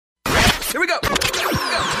Here we go.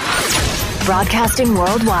 Broadcasting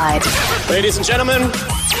worldwide. Ladies and gentlemen,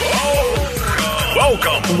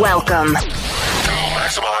 Welcome.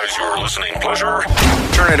 Maximize your listening pleasure.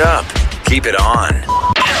 Turn it up. Keep it on.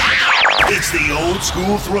 It's the Old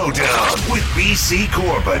School Throwdown with BC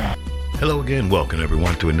Corbin. Hello again. Welcome,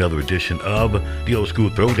 everyone, to another edition of the Old School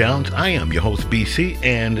Throwdowns. I am your host, BC,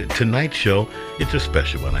 and tonight's show, it's a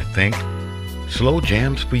special one, I think. Slow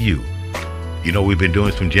jams for you. You know, we've been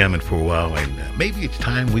doing some jamming for a while, and maybe it's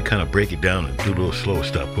time we kind of break it down and do a little slow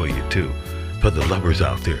stuff for you, too. For the lovers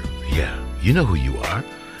out there. Yeah, you know who you are.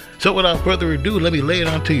 So without further ado, let me lay it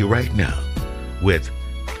on to you right now with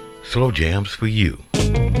Slow Jams for You.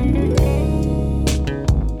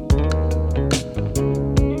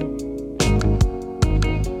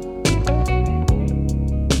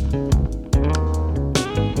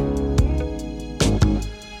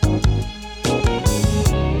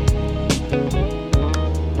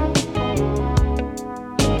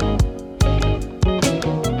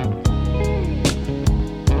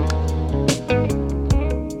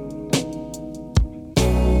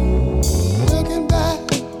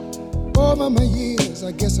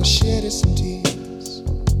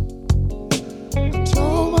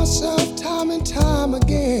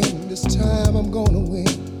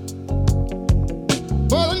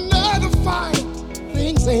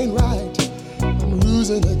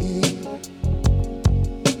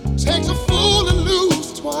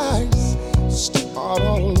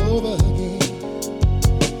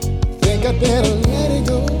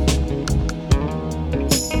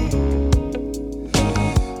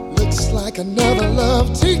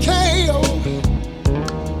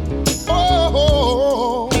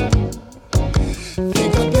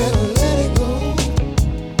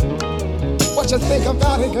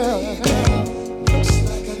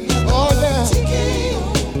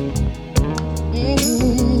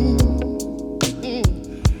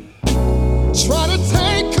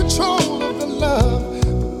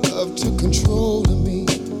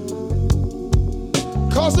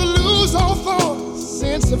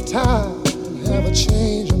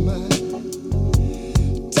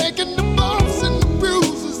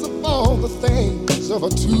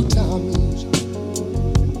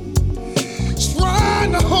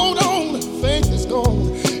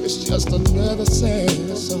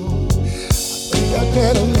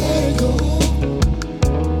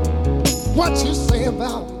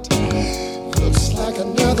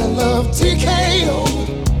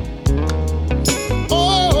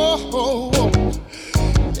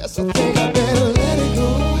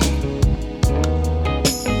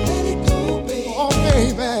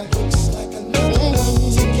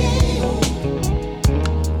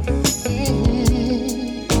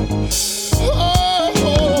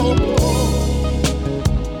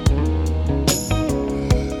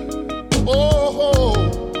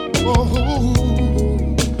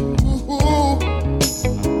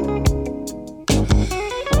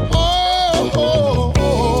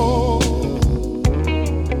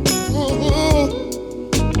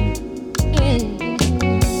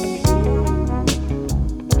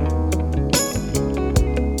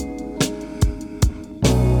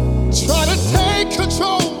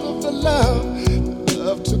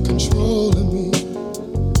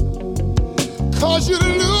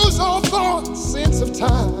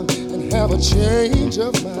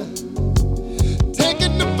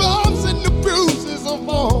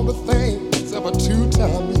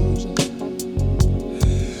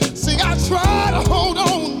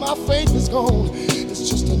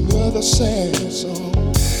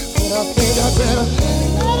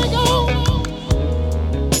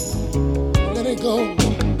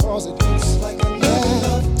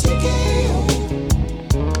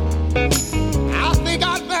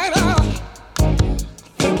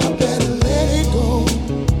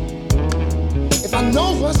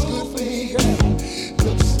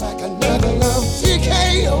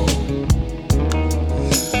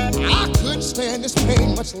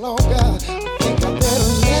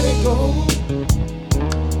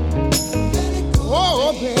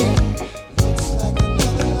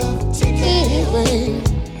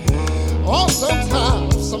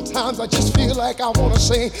 Sometimes I just feel like I wanna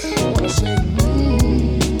sing,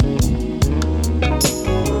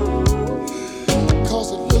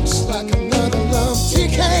 Cause it looks like another love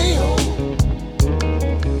TKO.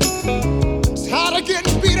 Tired of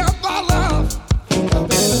getting beat up by love. I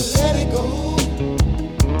better let it go.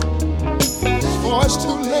 Before it's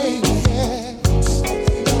too late. Yeah.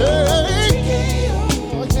 Hey.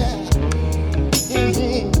 Oh, yeah.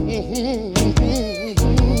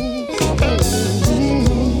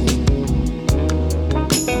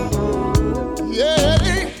 Yeah.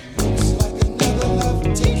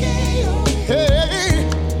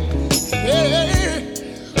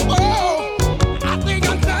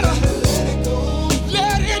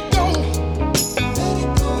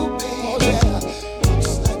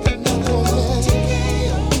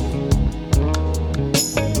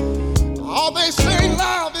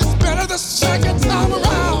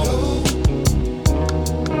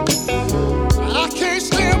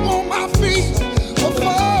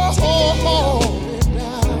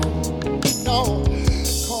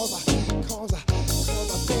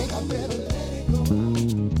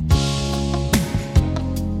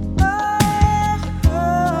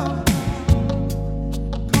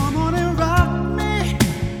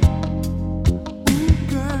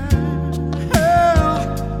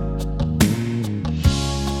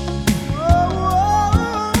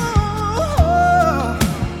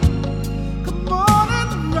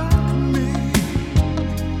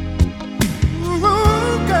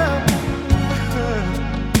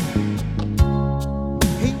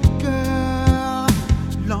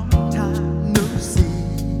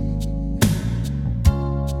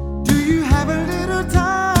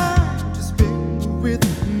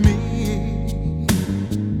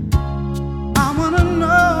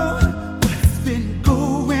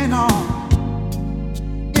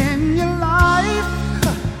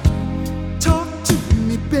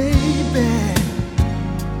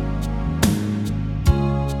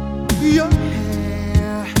 your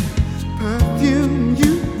hair, perfume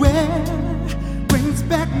you wear brings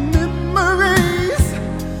back memories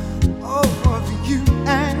of you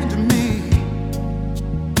and me.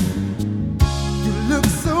 You look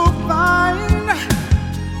so fine,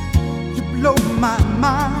 you blow my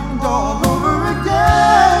mind all over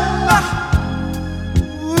again.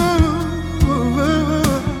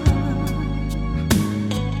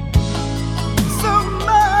 So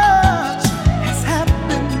much has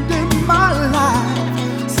happened in my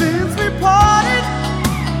life since we parted.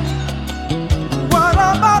 What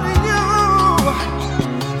about you?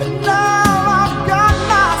 Now I've got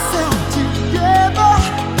myself together,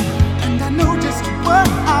 and I know just what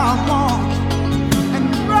I want. And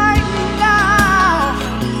right now,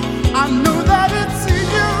 I know that it's you.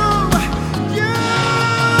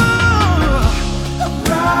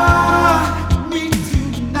 Rock me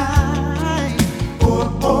tonight for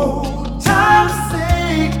old time's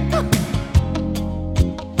sake,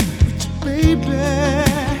 baby.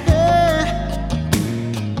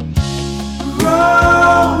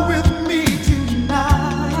 Roll with me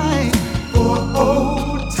tonight for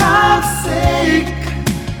old time's sake.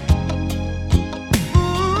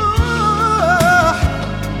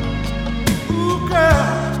 Ooh, girl,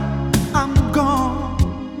 I'm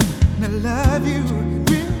gonna love you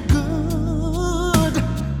real good.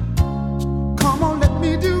 Come on, let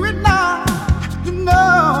me do it now. You know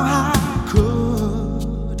I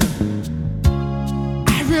could. I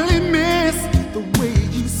really miss the way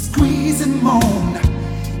you squeeze and moan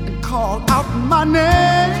and call out my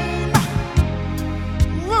name.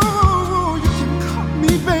 Whoa, you can call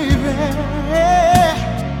me baby.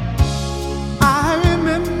 I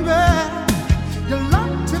remember you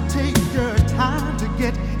like to take your time to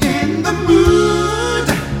get in the mood.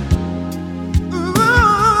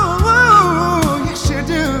 Ooh, yes you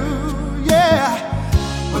do, yeah.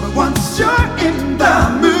 But once you're in the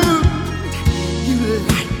mood, you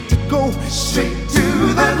like to go straight to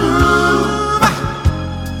the groove.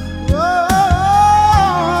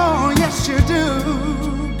 Oh, yes you do,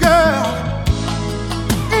 girl.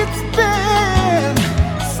 It's been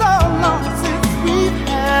so long since we've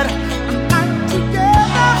had a night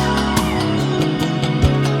together.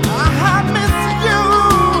 I miss you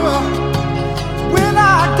when I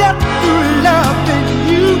get through loving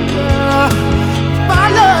you, girl.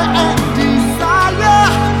 Fire and desire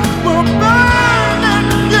will burn in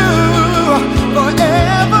you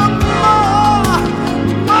forevermore.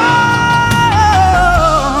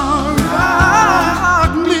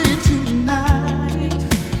 Rock me tonight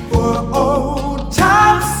for old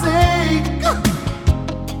time's sake,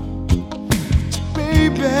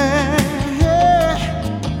 baby.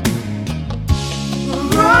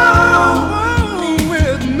 Roll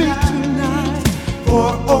with me tonight for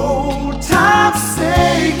old time's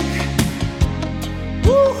sake.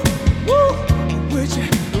 Woo, woo. Would you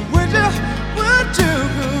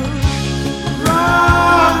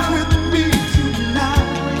rock with me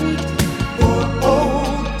tonight for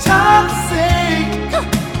old time's sake,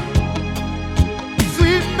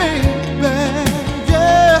 sweet baby,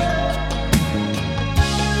 yeah.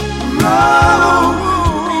 Roll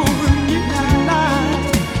with me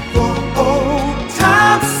tonight for old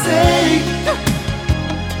time's sake.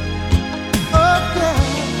 Okay,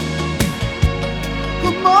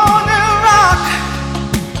 come on and rock.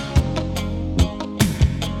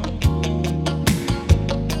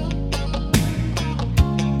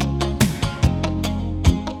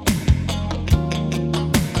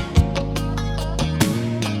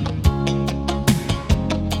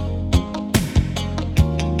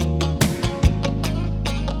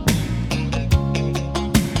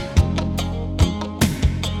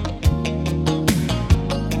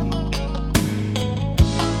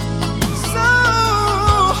 So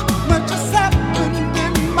much has happened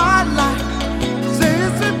in my life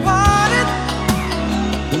since we parted.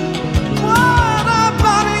 What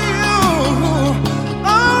about you?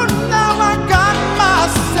 Oh, now I got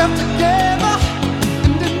myself together,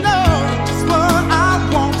 and I know just what I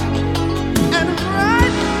want. And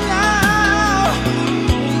right now,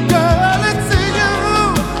 girl, it's you.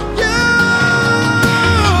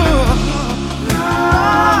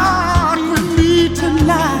 Rock with me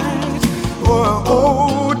tonight for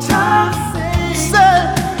old time's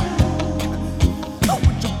sake,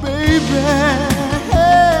 would you, baby?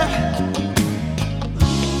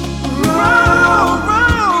 Roll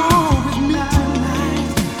with me tonight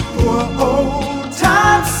for old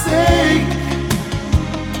time's sake.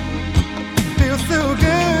 Feels so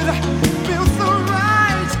good, feels so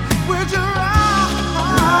right. Would you rock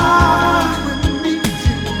with me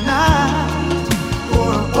tonight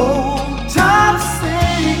for old time's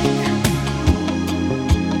sake?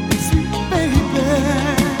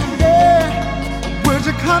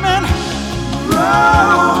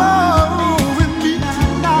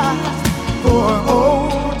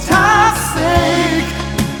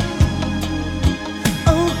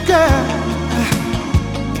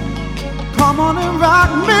 Come on and rock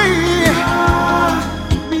me.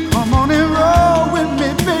 Come on and roll with me,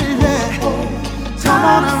 baby. Come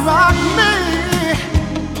on and rock me.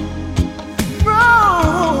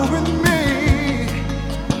 Roll with me.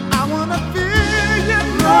 I wanna feel you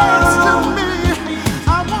close to me. I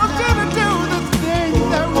want you to do the things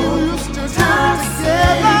that we used to do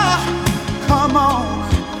together. Come on,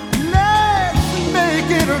 let's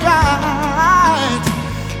make it right.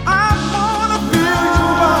 I wanna fill you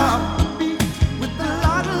up with a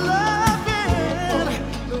lot of loving,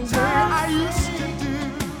 the way I used to do,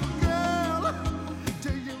 girl. Do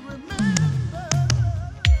you remember?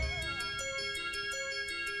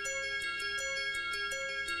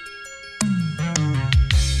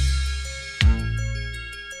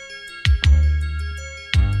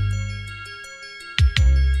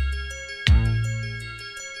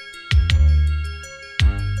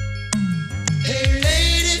 Hey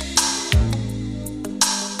lady,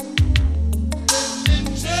 let me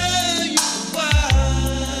tell you why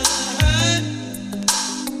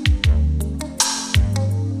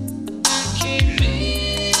I can't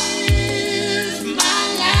live my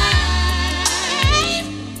life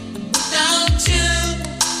without you,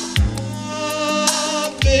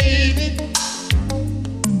 oh, baby.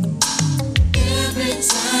 Every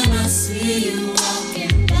time I see you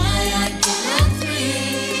walking by, I get a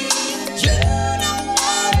thrill. You don't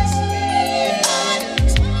notice me by the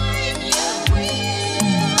time you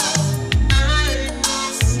will. I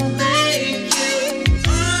must make you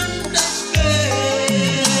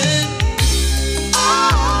understand. I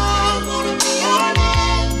wanna be your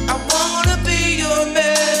man. I wanna be your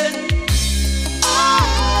man. I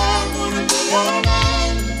wanna be your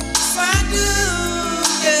man. If I do,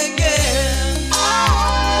 yeah, yeah. I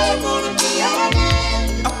wanna be your man.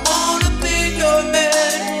 I wanna be your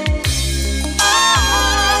man. I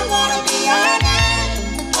wanna be your man.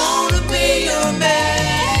 Wanna be your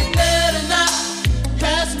man. Better not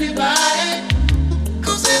pass me by.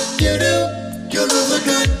 'Cause if you do, you lose a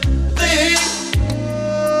good thing. Oh,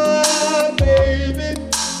 baby.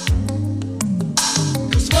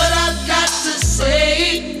 'Cause what I've got to say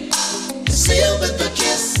is sealed with a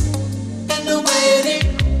kiss and the wedding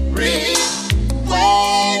ring.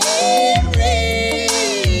 Wedding ring.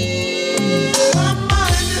 My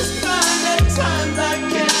mind is blind at times. I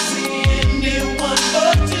can't see anyone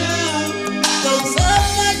but you. Those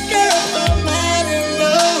other girls don't matter,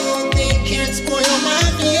 no, they can't spoil my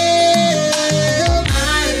view.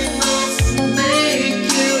 I must make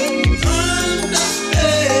you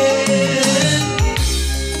understand.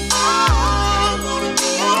 I wanna be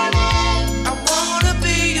your man. I wanna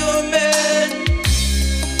be your man.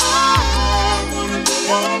 I wanna be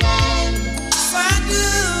your man. If I do,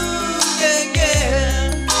 yeah,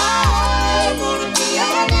 yeah. I wanna be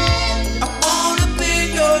your man. I wanna be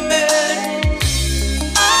your man.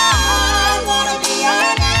 I wanna be your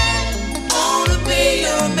man. Wanna be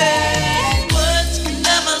your man. Words can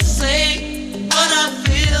never say what I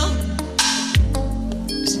feel.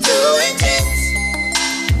 It's too intense.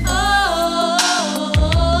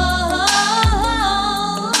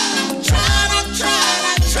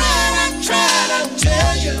 Try to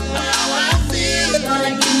tell you how I feel. But I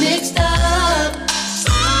get mixed up.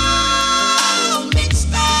 So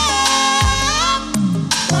mixed up.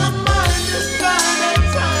 My mind is blind at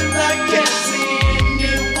times. I can't see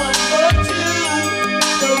anyone but you.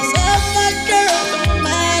 Those other girls don't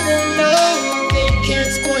matter, no, they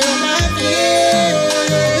can't spoil my view.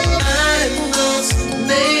 I must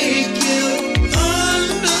make you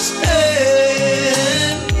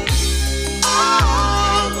understand. I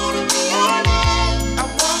wanna be your man. I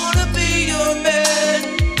wanna be your man.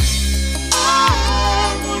 I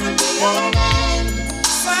wanna be your man.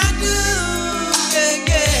 If I do, yeah,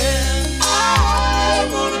 yeah. I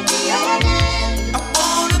wanna be your man. I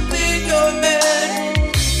wanna be your man.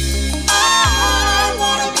 I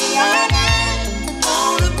wanna be your man.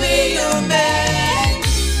 Wanna be your man.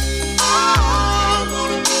 I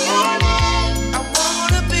wanna be your man. I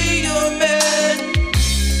wanna be your man.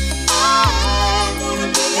 I wanna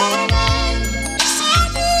be your man. Yes, I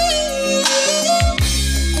do.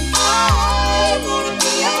 I wanna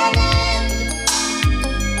be your man.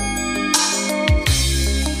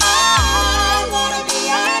 I wanna be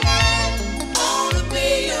your man. Wanna be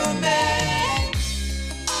your man.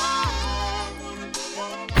 I wanna be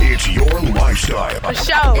your man. It's your lifestyle. For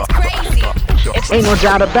sure. It's crazy. Ain't no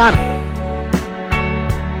doubt about it.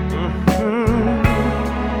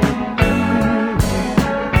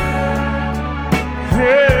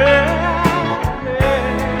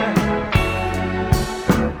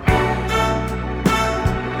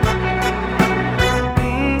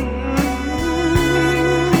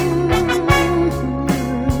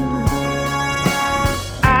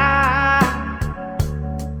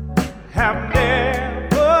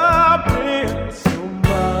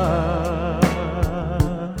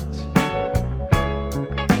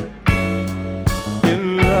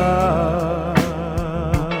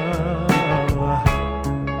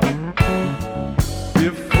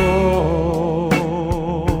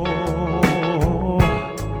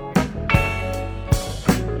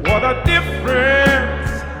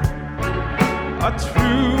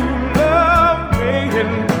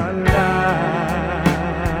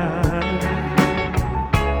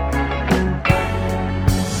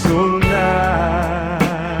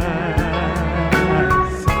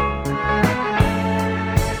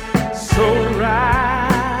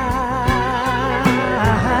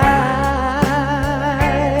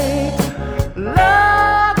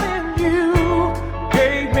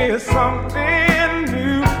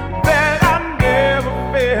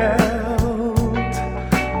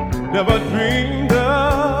 never dreamed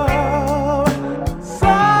of.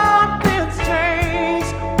 Something's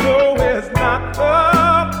changed, though it's not the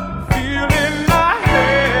feeling I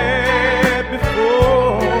had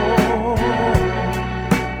before.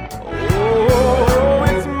 Oh,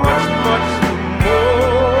 it's much, much more.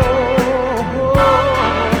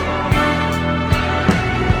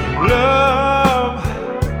 Love,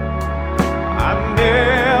 I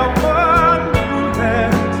never knew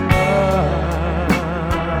that much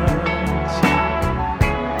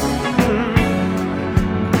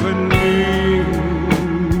could mean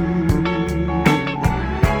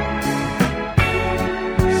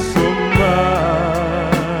so much.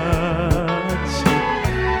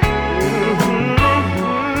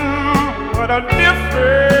 What a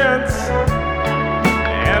difference!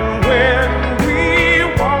 And when we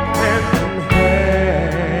walk hand in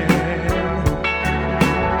hand,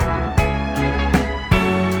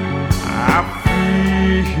 I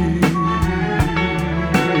feel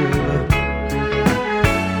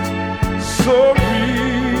so real.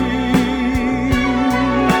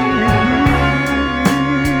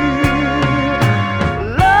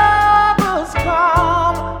 Lovers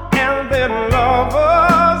come and then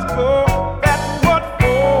lovers go. That's what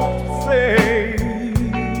folks say.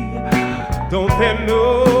 Don't they know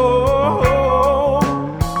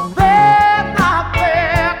they're not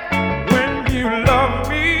there when you love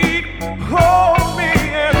me? Hold me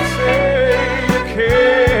and say you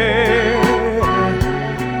care.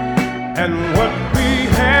 And what we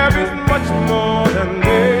have is much more than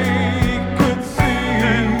they could see.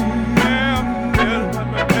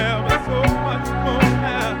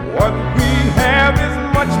 What we have is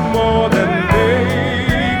much more than they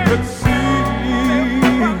could see.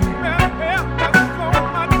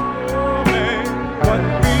 What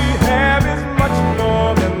we have is much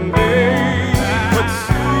more than they could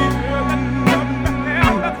see.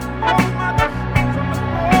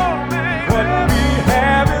 What we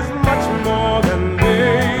have is much more than they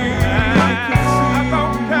could see. I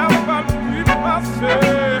don't care about people I say.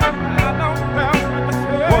 I don't care what they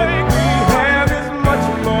say. What we have is much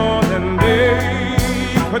more than they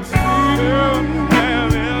could see. What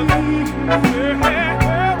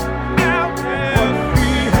we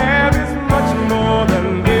have is much more than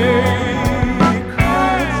they could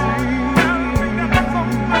see.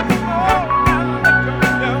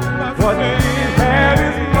 What we have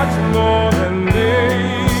is much more than they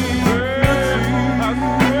could see.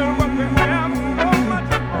 What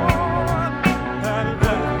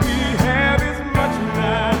we have is much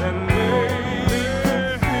more than they could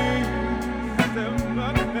see.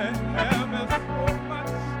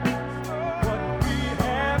 What we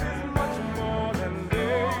have is much more than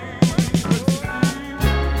they could see.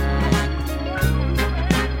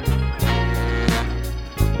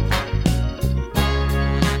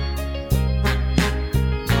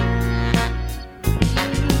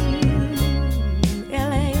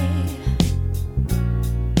 LA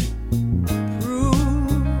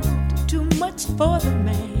proved too much for the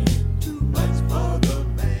man. Too much for the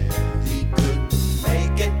man. He couldn't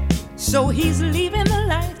make it. So he's leaving the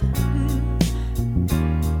life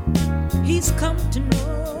he's come to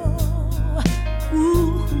know.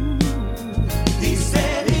 Ooh. He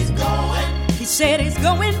said he's going. He said he's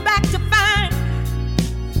going back to find.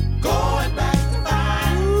 Going back to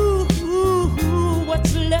find. Ooh,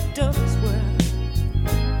 what's left of his world.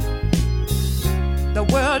 The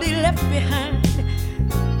world he left behind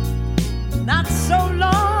not so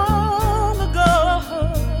long ago.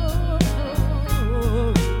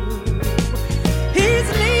 He's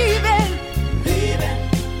leaving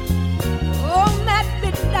on that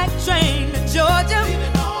midnight train to Georgia.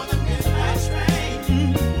 Leaving on the midnight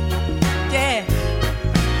train. Yeah.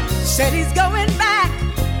 Said he's going back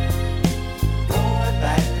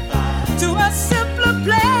to a simpler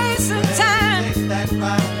place and time.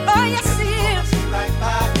 Oh, yes, he is.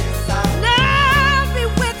 Now be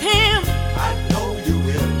with him. I know you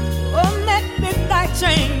will. On that midnight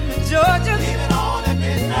train to Georgia. Leaving on that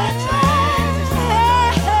midnight train.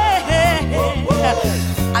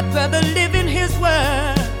 I'd rather live in his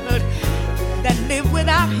world than live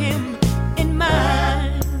without him in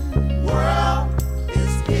mine. World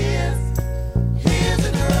is his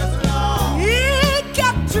and hers alone. He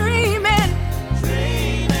kept dreaming,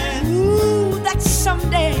 ooh, that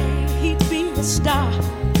someday he'd be a star,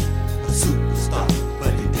 a superstar,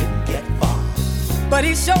 but he didn't get far. But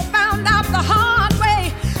he sure found out the hard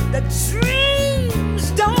way that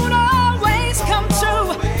dreams don't always come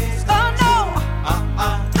true. Oh no.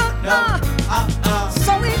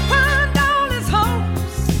 So he pawned all his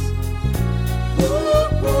hopes,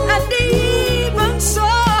 and even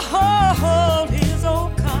sold his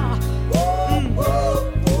old car.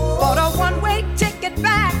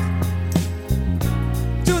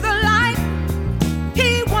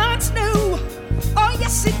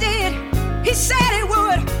 did. He said he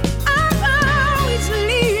would. Oh, he's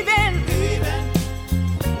leaving.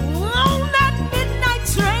 On that midnight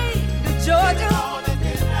train to Georgia.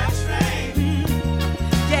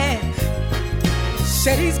 Yeah.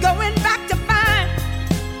 Said he's going back to find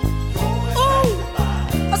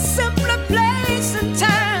a simpler place and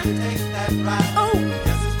time. Oh,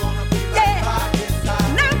 yeah.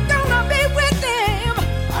 And I'm gonna be with him.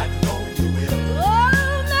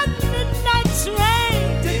 On that midnight train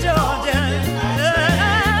to Georgia.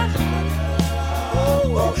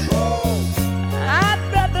 I'd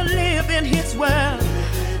rather live in his world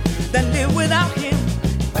than live without him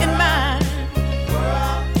in mine.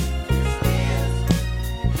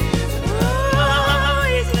 Oh,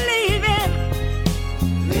 he's leaving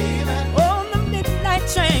on the midnight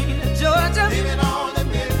train to Georgia.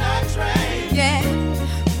 Yeah.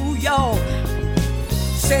 Ooh, y'all.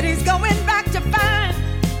 Said he's going back to find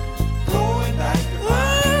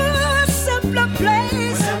a simpler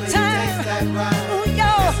place and time. Ooh,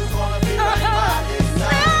 y'all.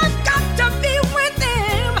 I've got to be with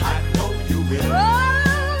him. Oh,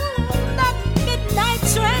 that midnight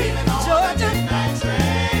train to Georgia.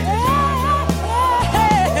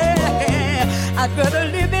 Yeah. I'd rather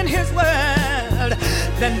live in his world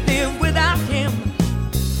than live without him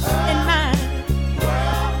in mine.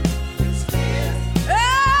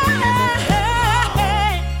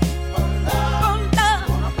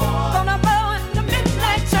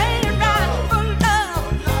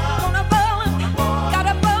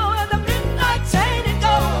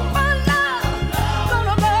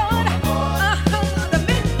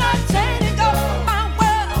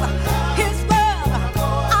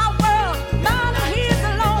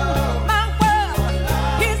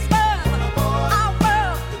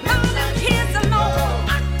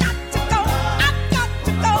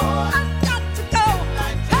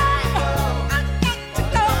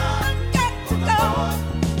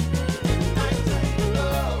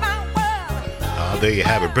 There you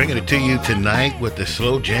have it, bringing it to you tonight with the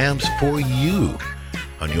slow jams for you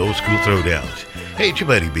on the Old School Throwdowns. Hey, it's your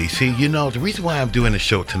buddy BC. You know, the reason why I'm doing this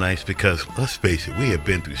show tonight is because, let's face it, we have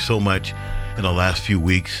been through so much in the last few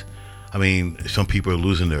weeks. I mean, some people are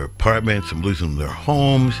losing their apartments, some losing their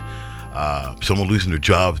homes, some are losing their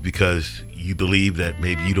jobs because you believe that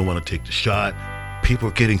maybe you don't want to take the shot. People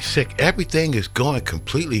are getting sick. Everything is going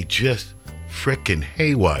completely just frickin'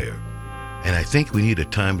 haywire. And I think we need a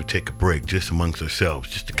time to take a break just amongst ourselves,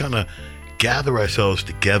 just to kind of gather ourselves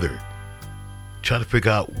together, try to figure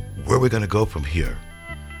out where we're going to go from here.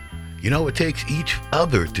 You know, it takes each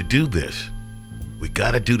other to do this. We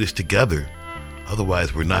got to do this together.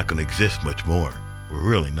 Otherwise, we're not going to exist much more. We're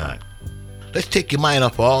really not. Let's take your mind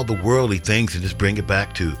off all the worldly things and just bring it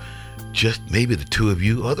back to just maybe the two of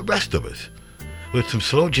you or the rest of us with some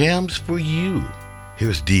slow jams for you.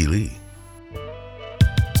 Here's D. Lee.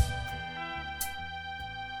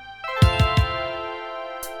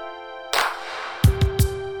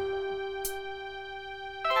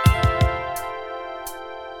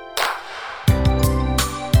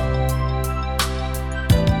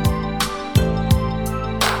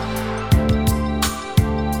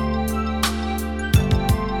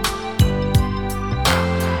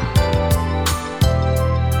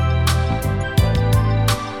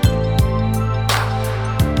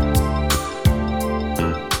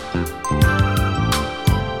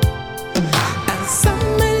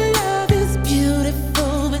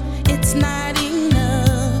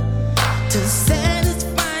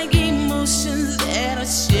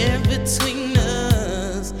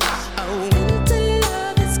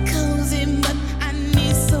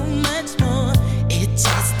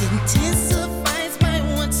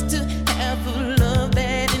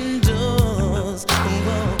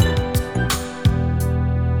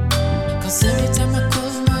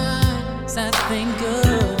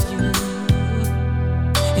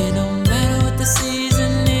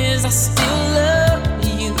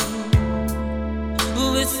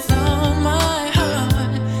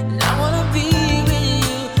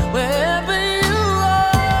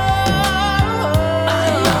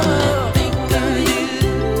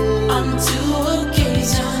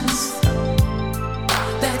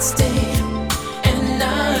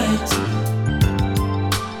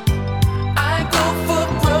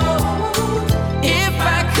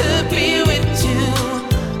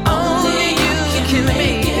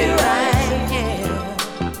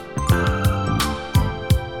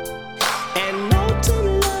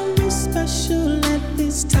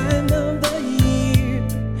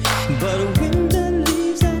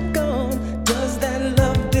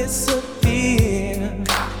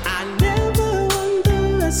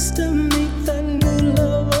 Underestimate the new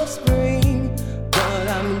love of spring, but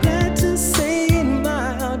I'm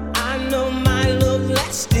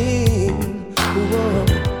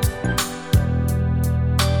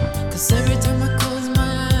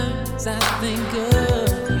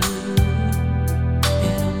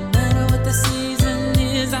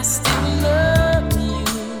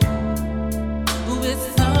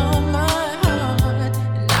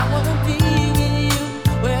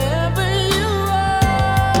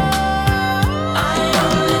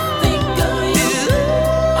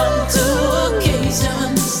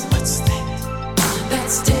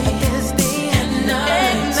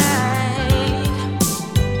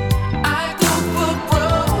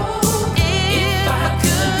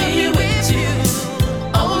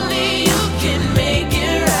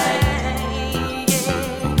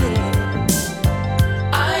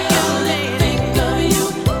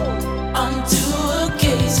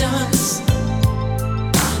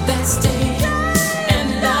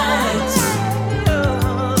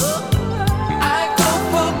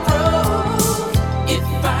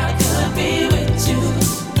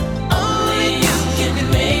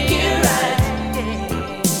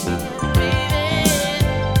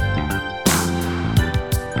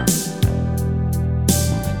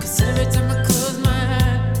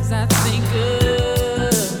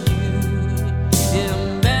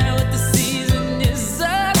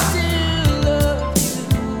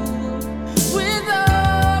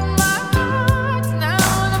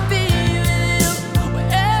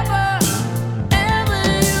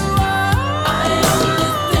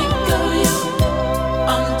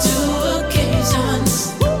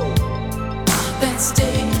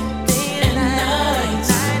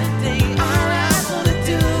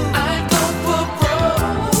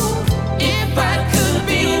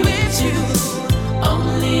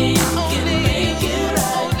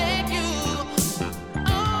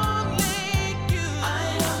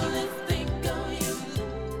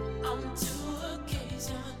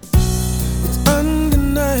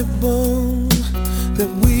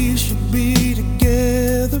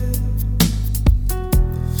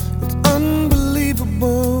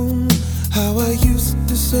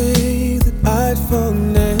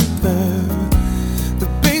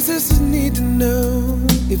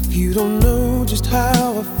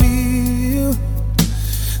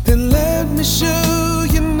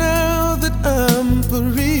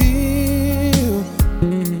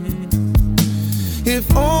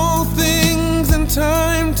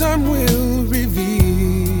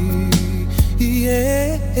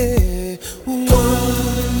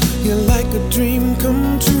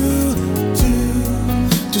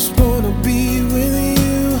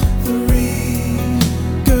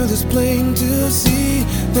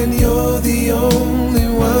then you're the only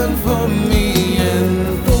one for me.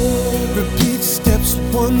 And 4, repeat steps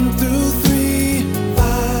 1 through 3.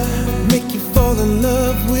 5, make you fall in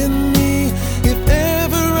love with me. If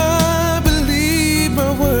ever I believe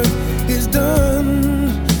my work is done,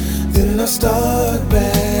 then I'll start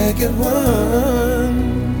back at 1.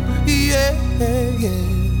 Yeah, yeah.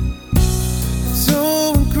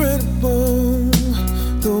 So incredible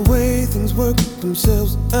the way things work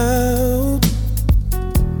themselves out,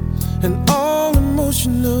 and all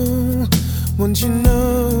emotional once you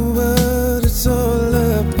know what it's all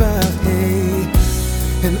about. Hey,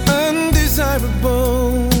 and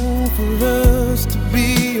undesirable for us to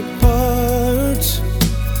be apart.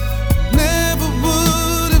 Never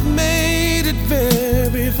would have made it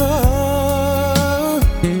very far,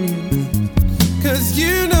 'cause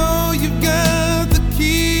you know you've got the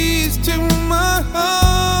keys to my heart.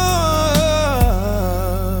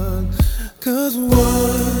 'Cause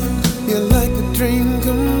 1, you're like a dream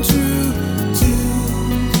come true. 2,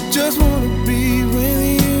 just wanna be with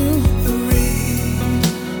you. 3,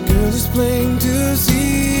 girl, it's plain to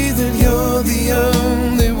see that you're the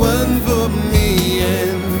only one for me.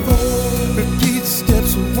 And 4, repeat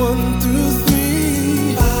steps 1 through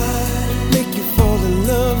 3. 5, make you fall in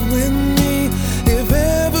love with me. If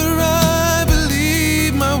ever I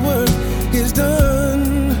believe my work is done,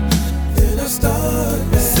 then I start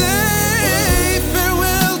back. Say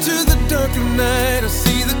farewell to the darker night. I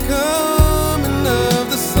see the coming of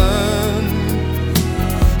the sun.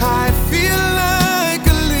 I feel like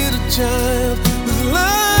a little child whose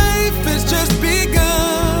life has just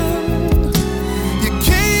begun. You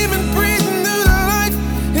came and breathed new life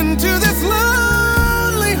into this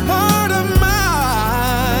lonely heart of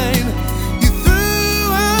mine. You threw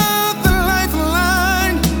out the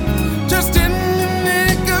lifeline just in the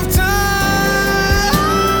nick of time.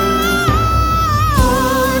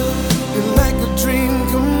 You're like a dream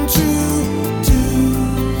come true.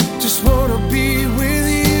 2, just wanna be with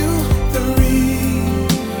you. 3,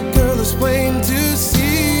 girl, it's plain to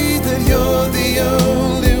see that you're the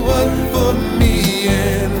only one for me.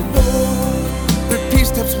 And 4, repeat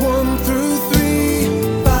steps 1 through 3.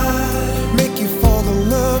 5, make you fall in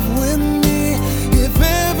love with me. If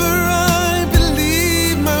ever I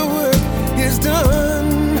believe my work is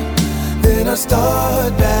done, then I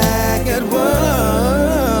start back at 1.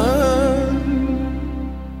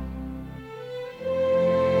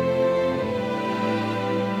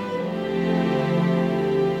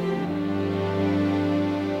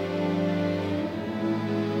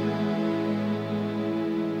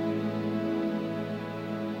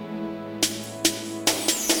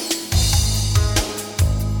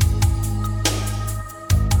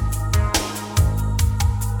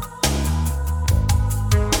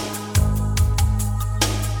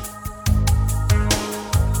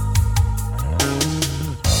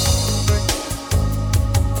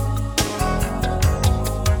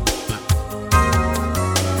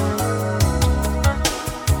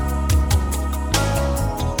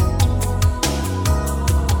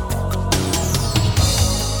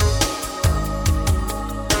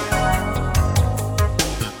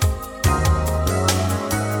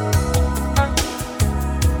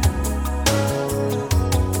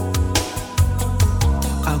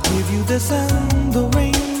 I'll give you the sun, the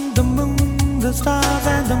rain, the moon, the stars,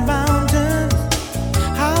 and the mountains.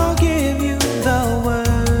 I'll give you the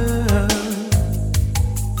world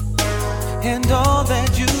and all that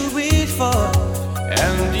you wish for,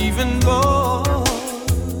 and even more.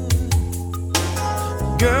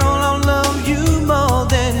 Girl, I'll love you more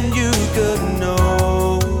than you could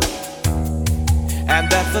know, and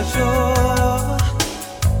that's for sure.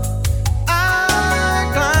 I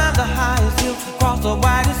climb the highest hill, cross the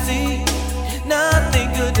widest sea. Nothing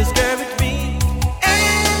could discourage me,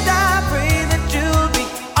 and I pray that you'll be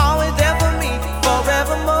always there for me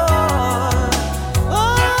forevermore. Oh,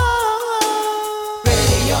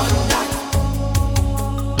 ready or not,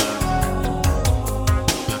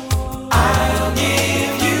 I'll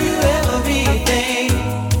give you everything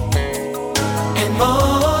and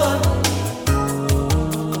more.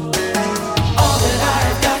 All that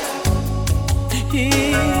I've got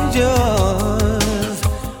is yours.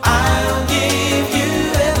 I'll give you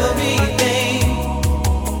everything,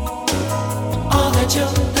 all that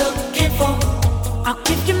you're looking for. I'll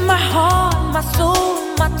give you my heart, my soul,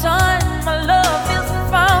 my time, my love is a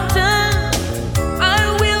fountain. I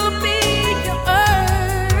will be your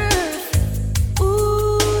earth,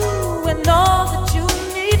 ooh, and all that you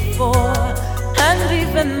need for, and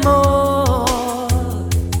even more.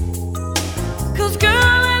 'Cause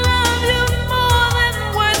girl, I love you more than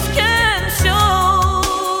words can show.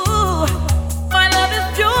 My love is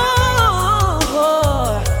pure.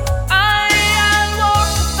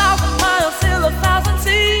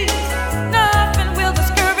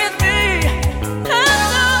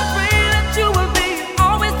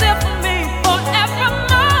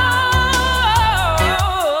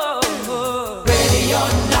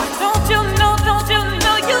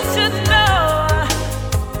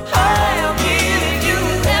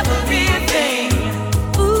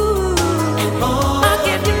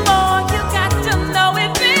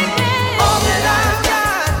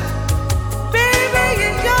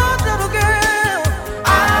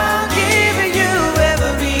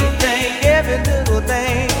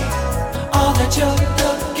 that you're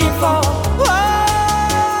looking for.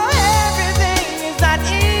 Oh, everything is not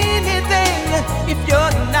anything if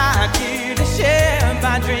you're not here to share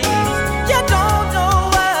my dreams. You don't know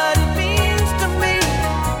what it means to me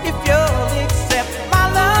if you'll accept my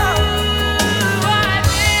love. I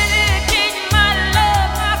dedicate my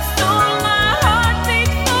love, my soul, my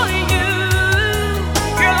heartbeat for you.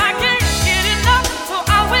 Girl, I can't get enough, so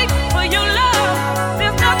I wait for your love.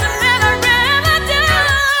 There's nothing that I'd rather do.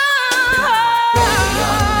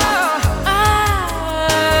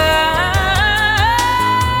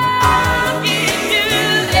 I'll give you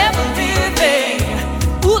everything.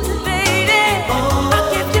 Ooh, lady, I'll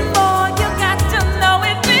give you more. You got to know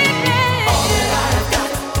it, baby.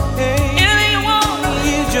 Anything you want,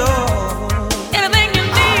 anything you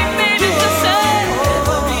need, baby, just say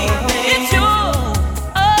it's yours.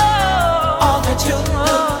 All that you're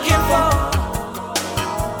looking for.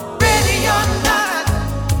 Ready or not,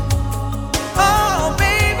 oh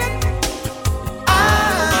baby,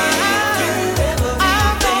 I'm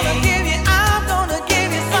gonna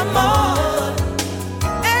give you some more.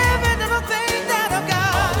 Every little thing that I've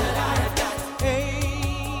got, hey,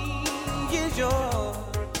 is yours.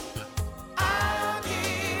 I'll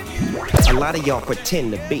give you. A lot of y'all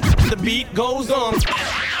pretend to be. The beat goes on.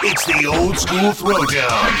 It's the Old School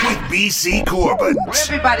Throwdown with BC Corbin.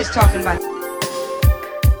 Everybody's talking about.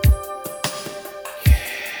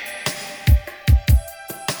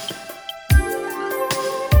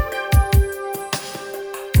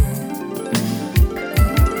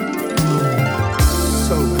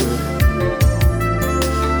 So good.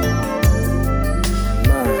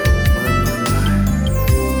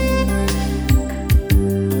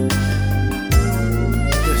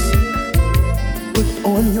 Listen. Put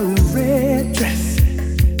on your red dress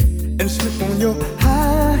and slip on your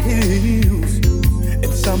high heels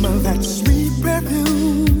and some of that sweet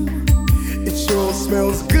perfume. It sure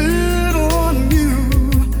smells good on you.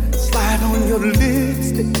 Slide on your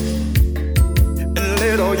lipstick and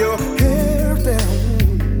let all your hair down.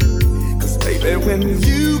 'Cause baby, when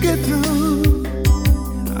you get through,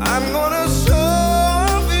 I'm gonna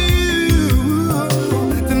show you.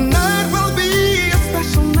 Tonight will be a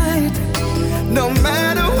special night, no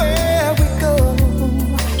matter where we go.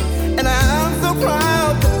 And I'm so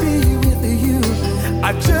proud to be with you.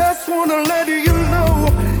 I just wanna let you know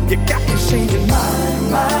you got me singing my.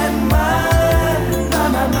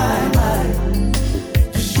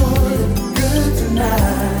 You sure look good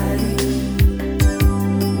tonight.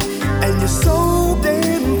 And you're so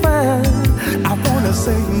damn fine. I wanna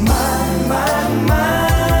say my.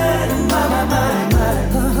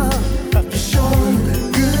 You sure look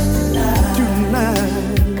good tonight.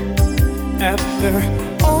 After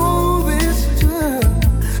all this time,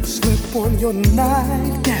 slip on your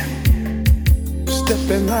nightgown, step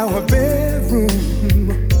in our bedroom.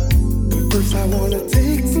 First, I wanna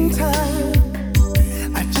take some time.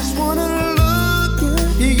 I just wanna look at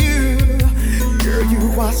you. Girl, you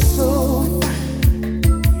are so fine.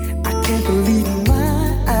 I can't believe my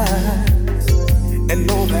eyes. And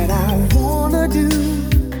all that I wanna do,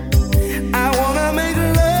 I wanna make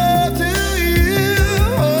love to you.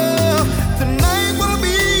 Oh, tonight will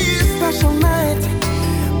be a special night,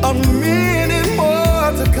 a minute more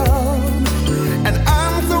to come. And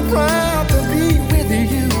I'm so proud to be with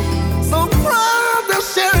you, so proud to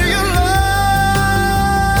share your love.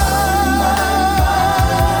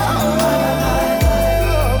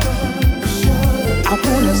 I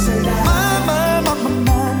wanna say my.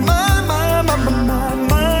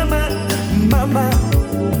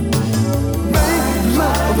 Make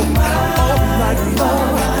love all night long.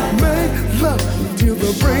 Make love till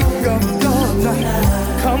the break of dawn.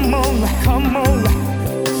 Come on,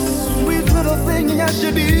 sweet little thing, yes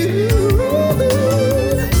you do.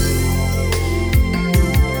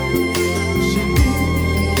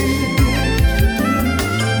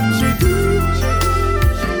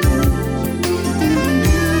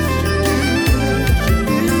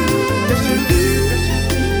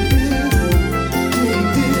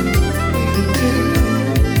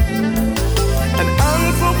 And I'm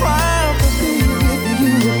so proud to be with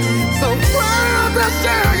you, so proud to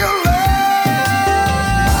share your love.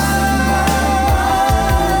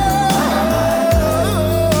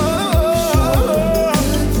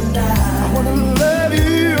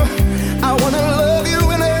 I wanna love you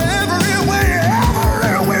in every way,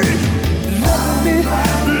 every way. Love me,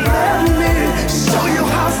 show you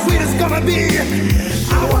how sweet it's gonna be.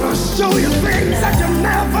 I wanna show you things that you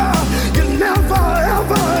never,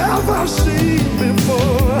 ever seen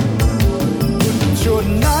before. Put your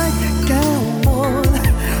nightgown on,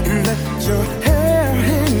 let your hair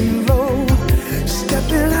hang low. Step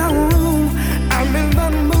in our room,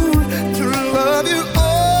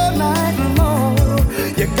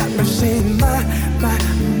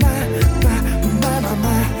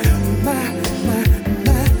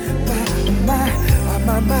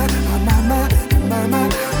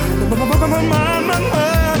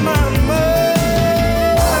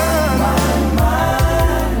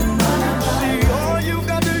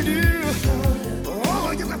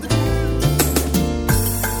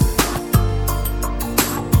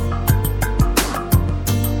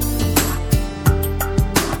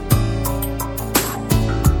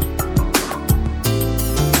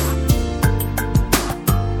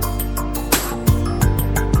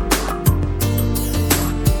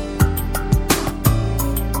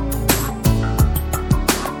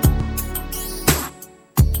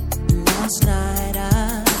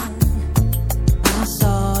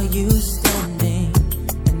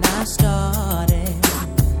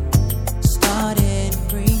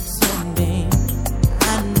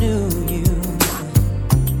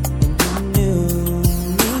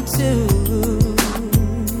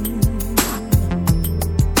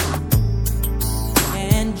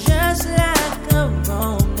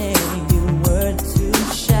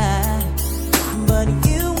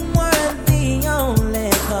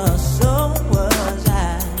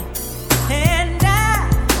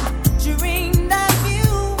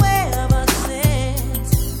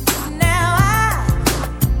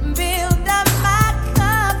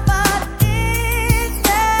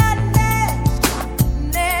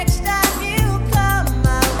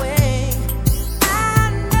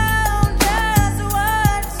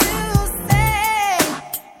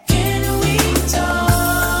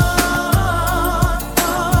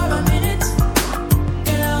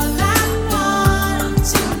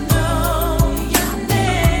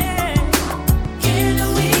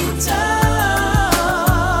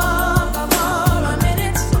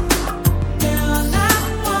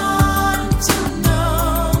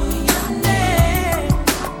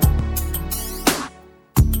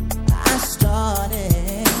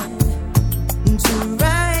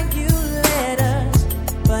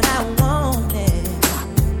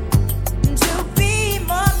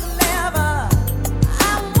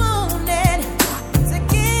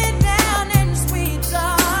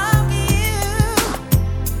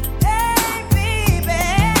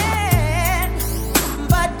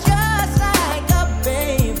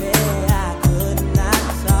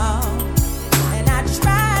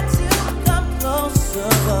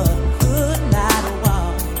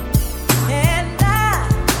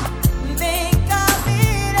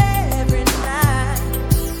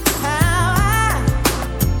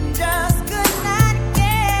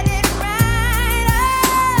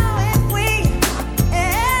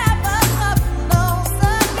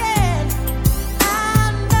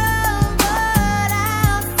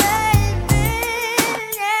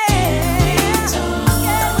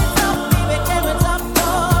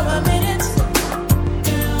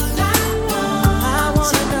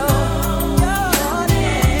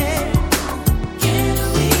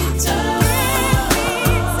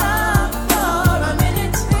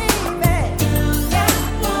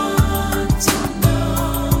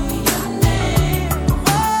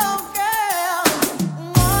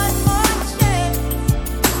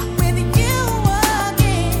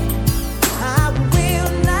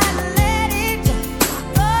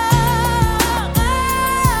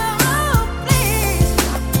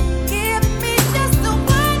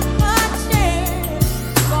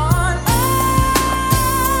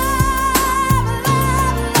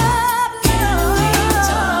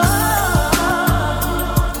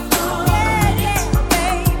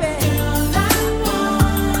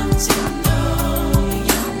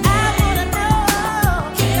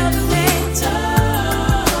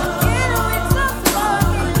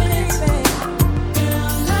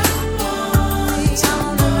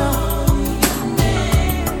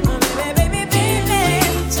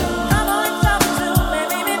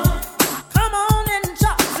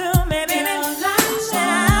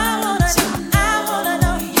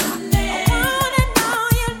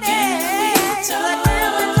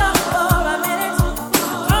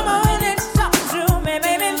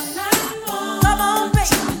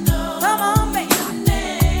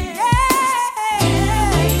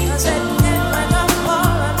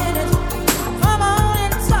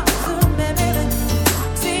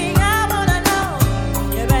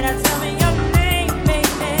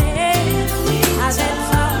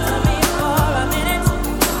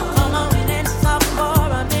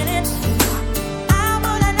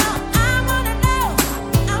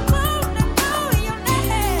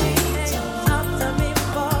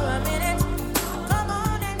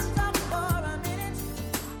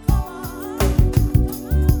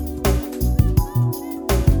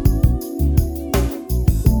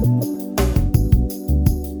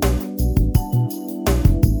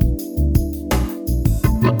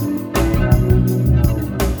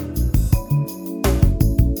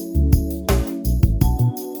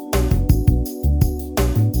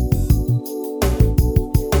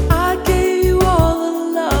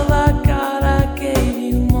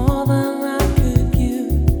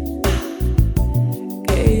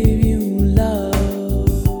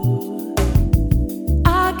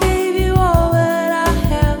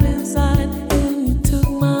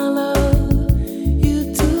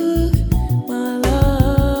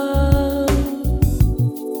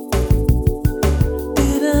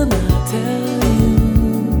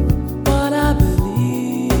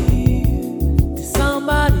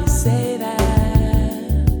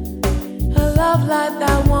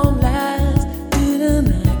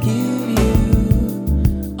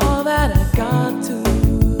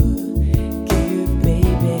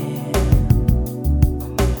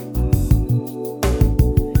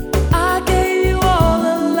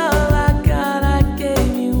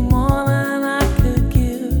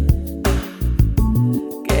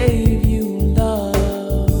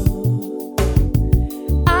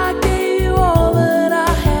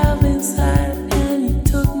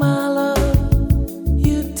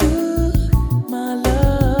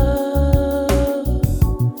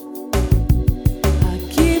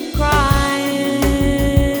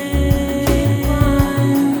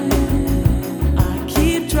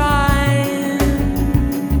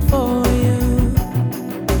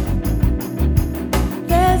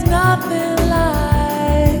 nothing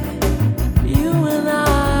like you and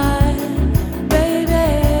I, baby.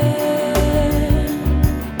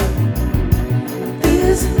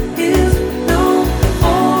 This is no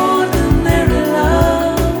ordinary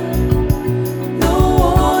love, no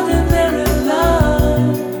ordinary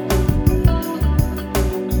love.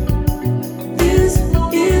 This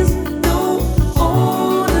is no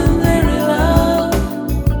ordinary love,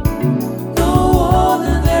 no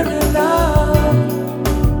ordinary love.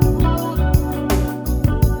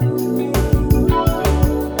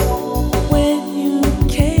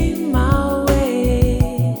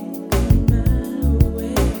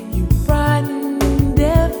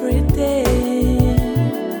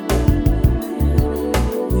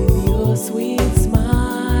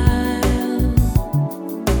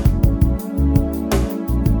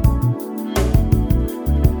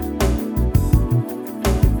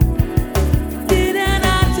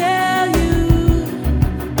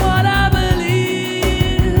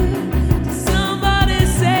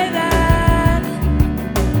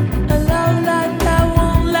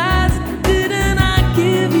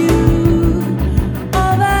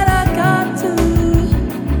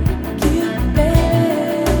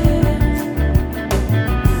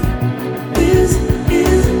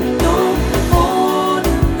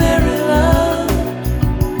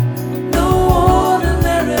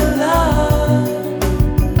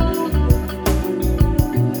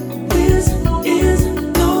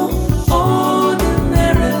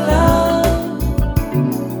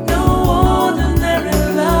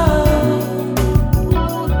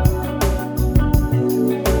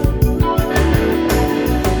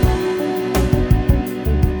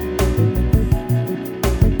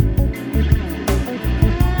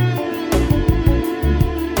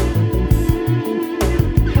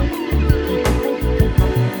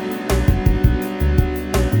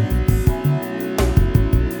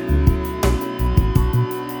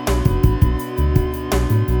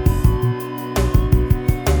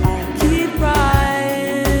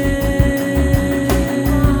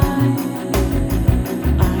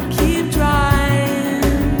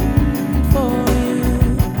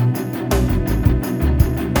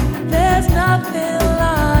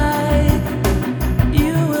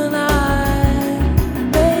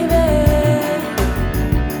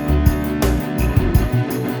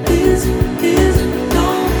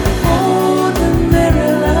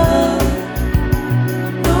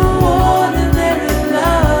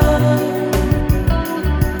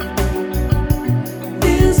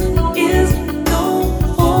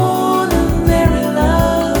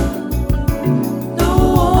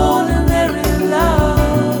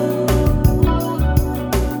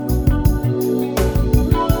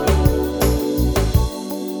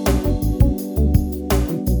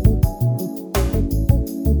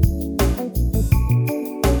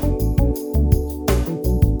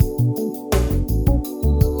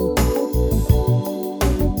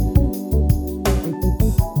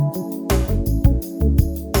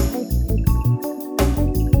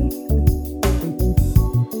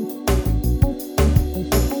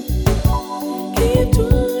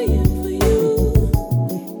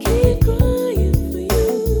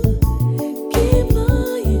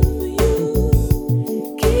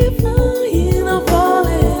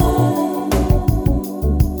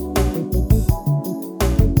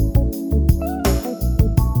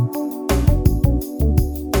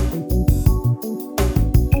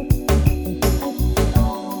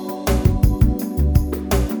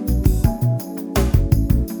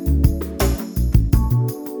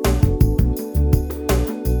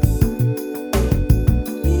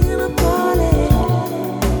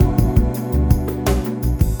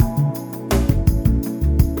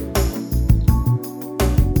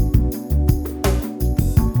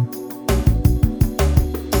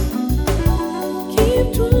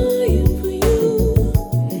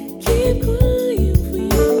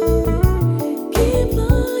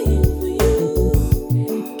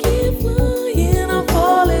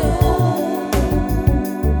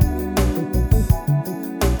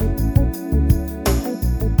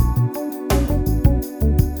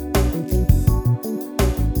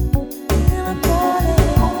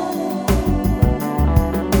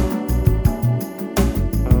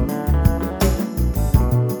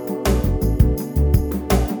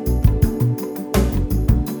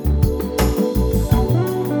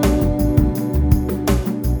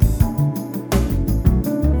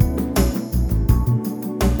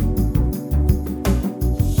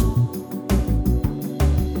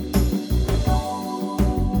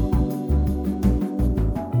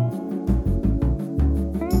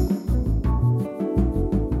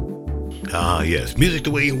 Ah, yes. Music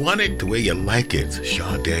the way you want it, the way you like it.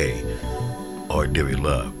 Sade, Ordinary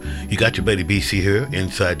Love. You got your buddy BC here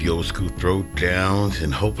inside the Old School Throwdowns,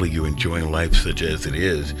 and hopefully you're enjoying life such as it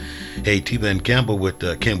is. Hey, T. Van Campbell with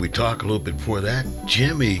Can We Talk a little bit before that?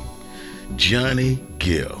 Johnny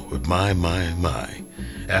Gill with My.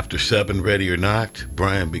 After 7, Ready or Not,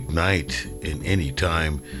 Brian McKnight in Any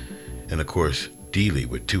Time, and of course, Dealey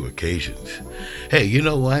with 2 Occasions. Hey, you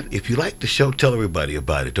know what? If you like the show, tell everybody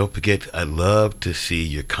about it. Don't forget, I love to see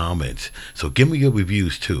your comments. So give me your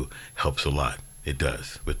reviews too. Helps a lot. It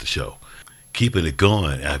does with the show. Keeping it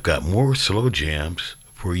going. I've got more slow jams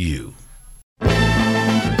for you. Time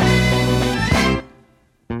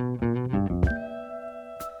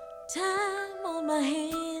on my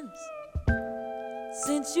hands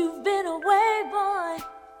since you've been away, boy.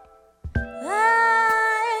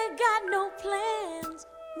 I ain't got no plans,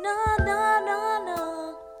 no.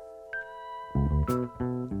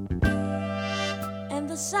 And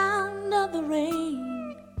the sound of the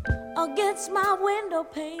rain against my window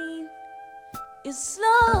pane is slowly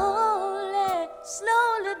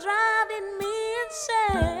driving me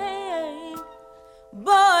insane.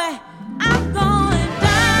 Boy, I'm going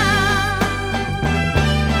down.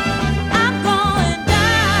 I'm going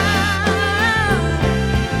down.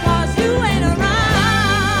 'Cause you ain't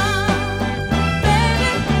around,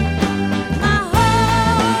 baby. My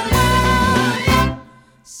whole world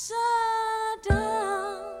shut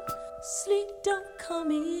down. Sleep don't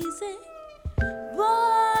come easy.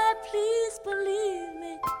 Boy, please believe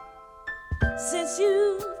me. Since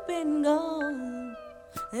you've been gone,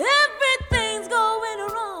 everything's going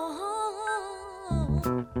wrong.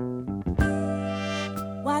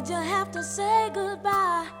 Why'd you have to say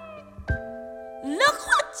goodbye? Look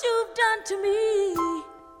what you've done to me.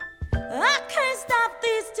 I can't stop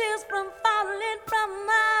these tears from falling from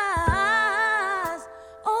my eyes.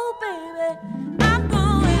 Oh, baby, I'm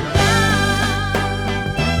going down.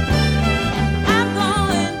 I'm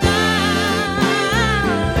going down.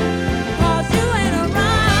 'Cause you ain't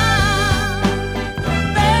around,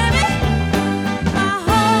 baby. My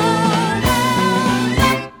whole world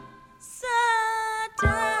upside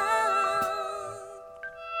down.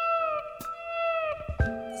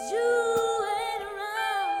 'Cause you ain't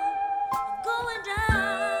around. I'm going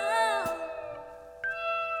down.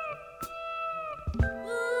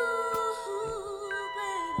 Ooh,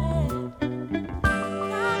 baby.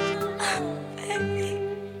 Baby.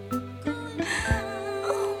 Going down.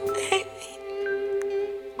 Oh, baby.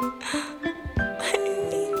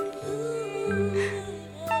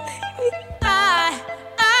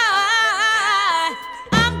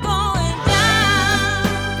 I'm going down.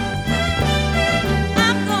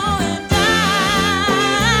 I'm going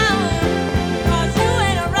down. 'Cause you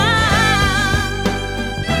ain't around,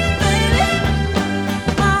 baby.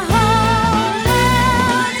 My whole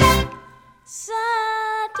world's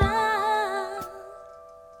upside down.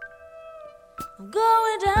 I'm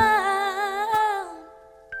going down.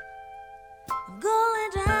 I'm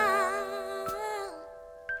going down.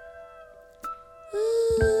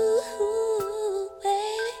 Ooh,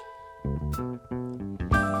 baby.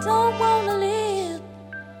 Don't wanna live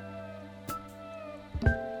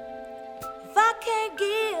if I can't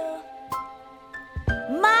give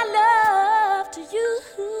my love to you.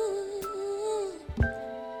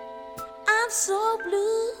 I'm so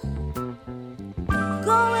blue.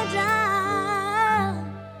 Going down.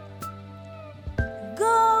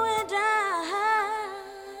 Going down.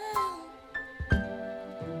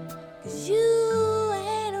 'Cause you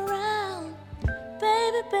ain't around,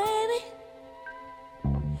 baby, baby.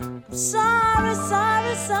 I'm sorry,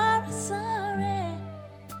 sorry, sorry, sorry.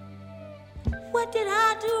 What did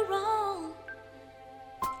I do wrong?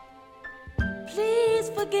 Please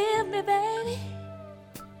forgive me, baby,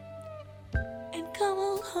 and come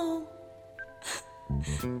on home.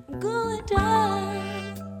 I'm going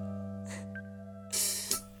down.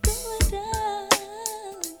 Going down.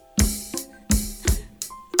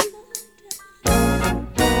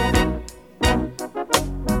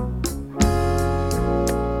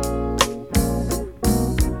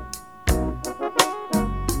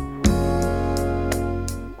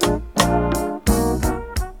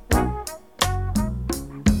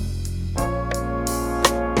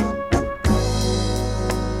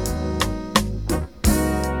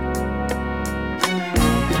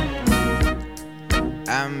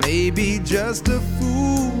 I may be just a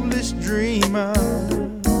foolish dreamer,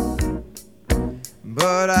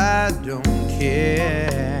 but I don't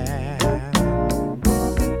care.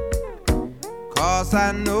 'Cause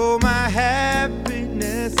I know my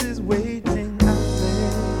happiness is waiting out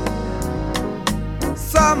there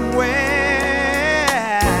somewhere.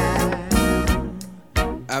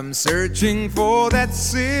 I'm searching for that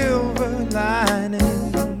silver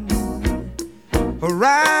lining,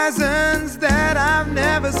 horizons that I've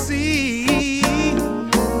never seen.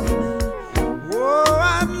 Oh,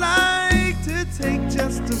 I'd like to take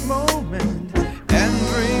just a moment and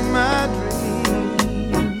dream my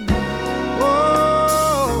dream.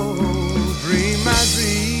 Oh, dream my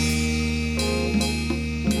dream.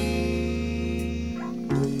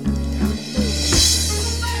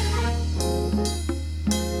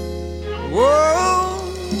 Whoa,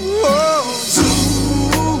 whoa,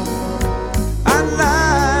 ooh, I'd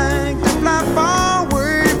like to fly far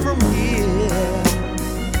away from here,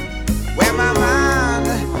 where my mind,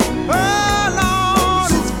 oh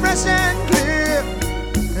Lord, is fresh and clear,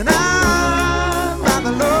 and I'm by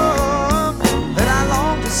the love that I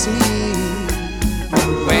long to see,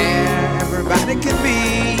 where everybody can be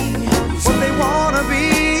what they wanna be.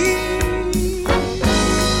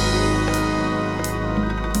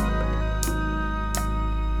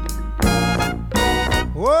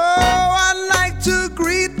 Oh, I'd like to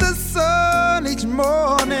greet the sun each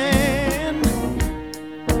morning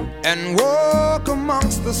and walk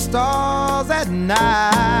amongst the stars at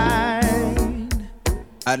night.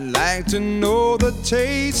 I'd like to know the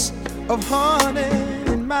taste of honey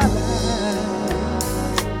in my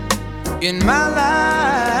life, in my life.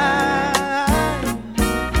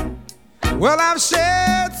 Well, I've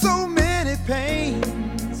shared so many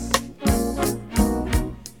pains,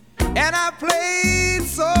 and I played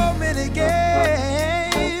so many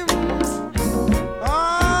games.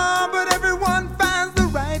 Oh, but everyone finds the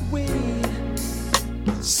right way,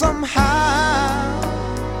 somehow,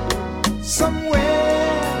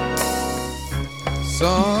 somewhere,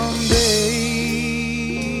 someday.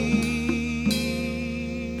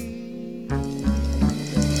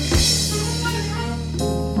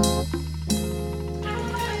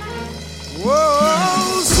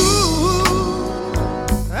 Whoa, soon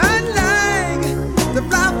I'd like to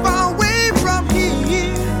fly far away from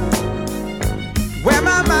here, where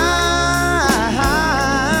my mind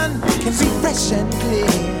can be fresh and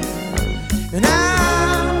clear, and I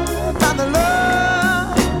find the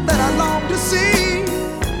love that I long to see.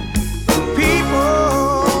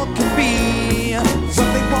 People can be what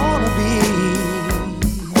they wanna be.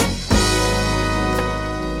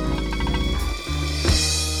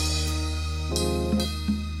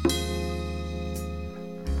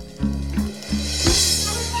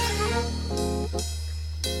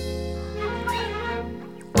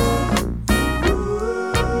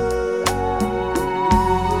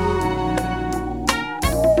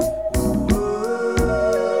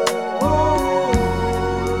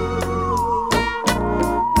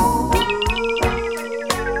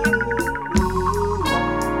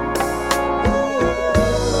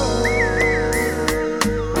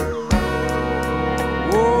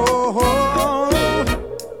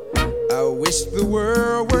 I wish the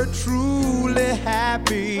world were truly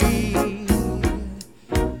happy,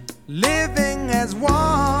 living as one.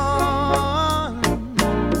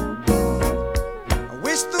 I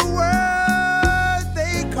wish the word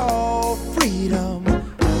they call freedom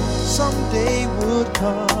someday would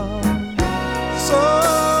come,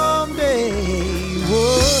 someday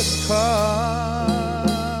would come.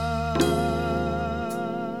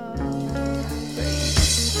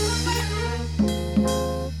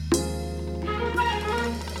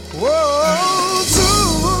 Whoa,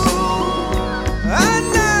 soon I'd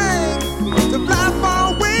like to fly far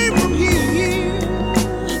away from here,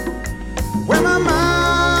 where my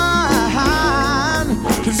mind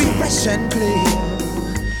can be fresh and clear,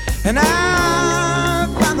 and I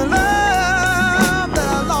find the love that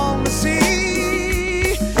I long to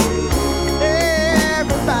see.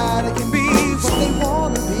 Everybody can be what they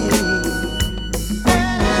wanna be.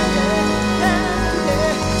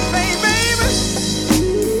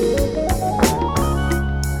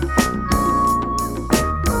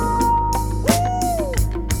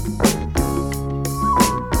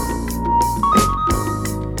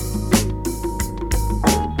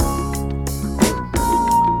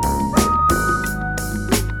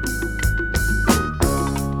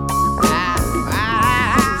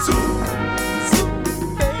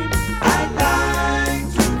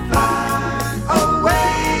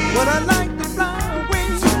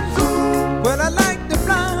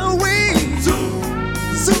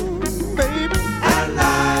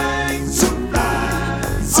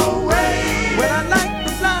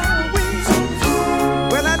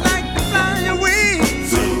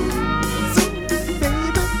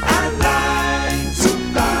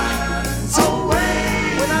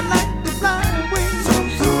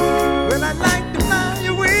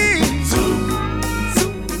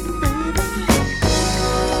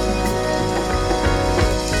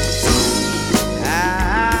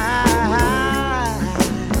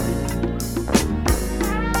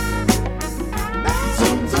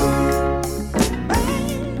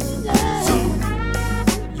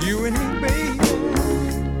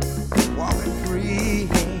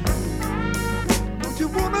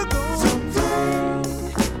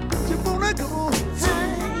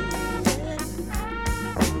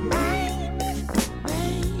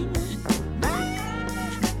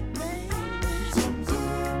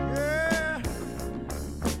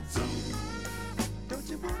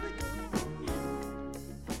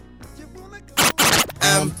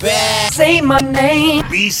 I'm back. Say my name.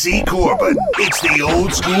 BC Corbin. It's the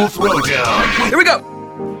old school throwdown. Here we go.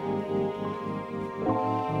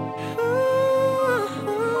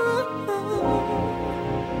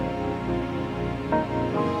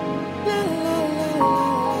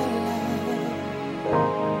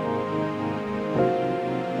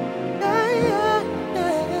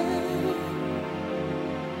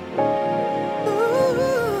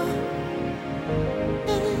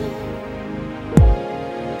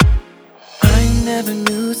 Never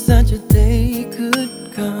knew such a day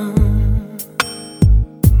could come,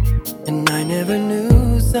 and I never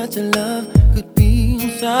knew such a love could be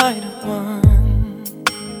inside of one.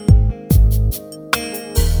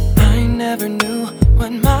 I never knew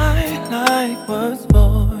what my life was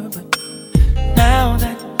for, but now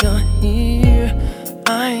that you're here,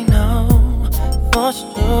 I know for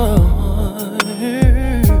sure.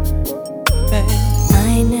 Babe.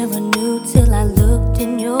 I never knew till I looked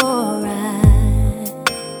in your eyes.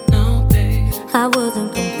 I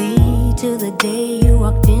wasn't complete till the day you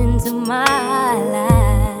walked into my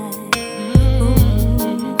life.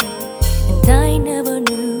 And I never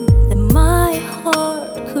knew that my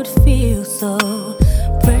heart could feel so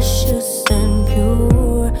precious and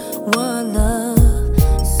pure. One love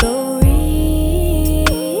so real.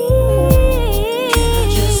 Can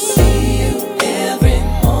I just see you every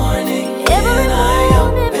morning when I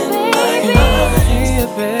open my eyes?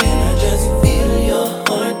 Can I just feel your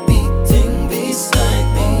heart beating beside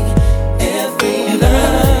me every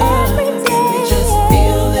night? Can we just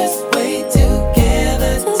feel this way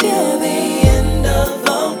together till the end of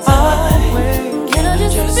all time? Can I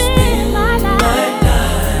just spend my life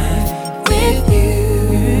with you?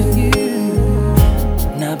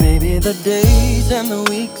 Now baby, the days and the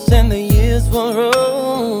weeks and the years will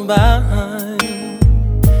roll by,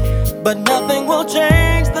 but nothing will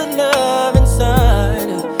change the love inside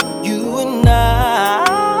of you and I.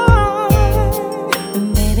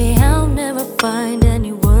 Baby, I'll never find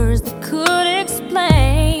any words that could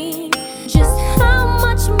explain just how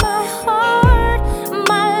much my heart,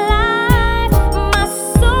 my life, my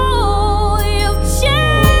soul you've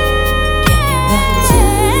changed.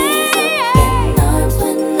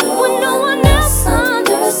 When no one else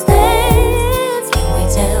understands, can we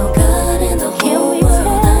tell God and the whole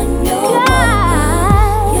world I know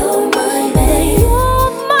you're my man?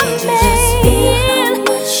 Can you just feel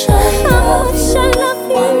how much I love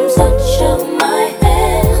you? One touch of my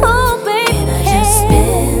hand, oh baby, can I just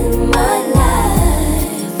spend my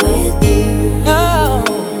life with you?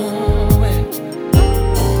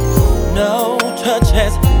 No touch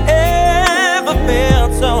has ever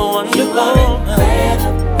felt so wonderful. And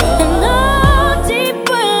no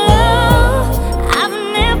deeper love I've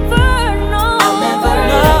never known.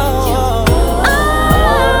 I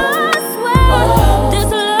swear this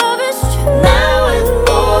love is true. Now and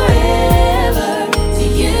forever to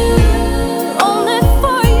you, only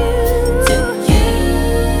for you, to you.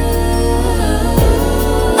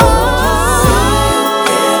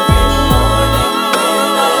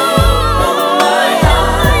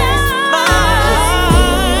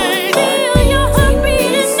 Feel your heart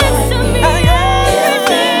beating next to me every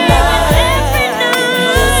day and every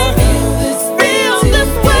night. Feel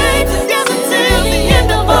this way together till the end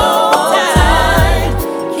of all time.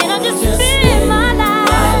 Can I just spend my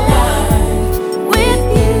life with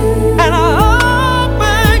you? And I hope,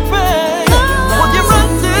 baby, when you run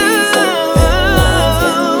to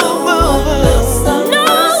No one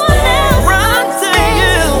else run to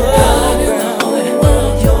you.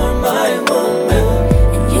 You're my woman.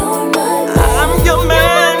 and you're my man. I'm your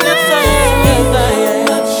man. It's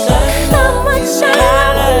How much I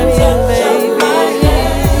love you, baby.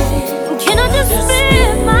 Can I just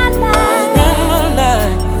spend my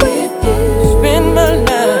life with you? Spend my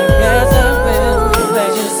life, yes I will.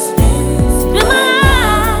 Just Spend my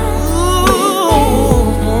life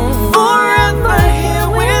forever here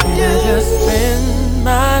with you. Just spend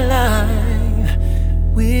my life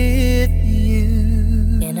with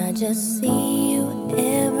you. Can I just see you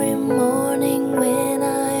every morning when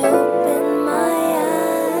I open my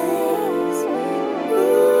eyes?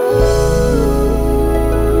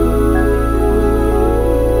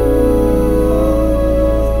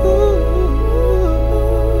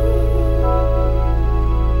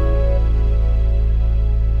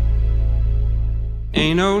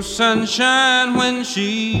 Ain't no sunshine when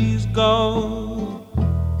she's gone.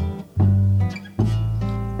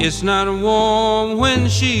 It's not warm when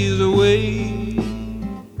she's away.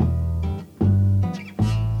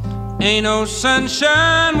 Ain't no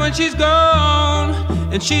sunshine when she's gone.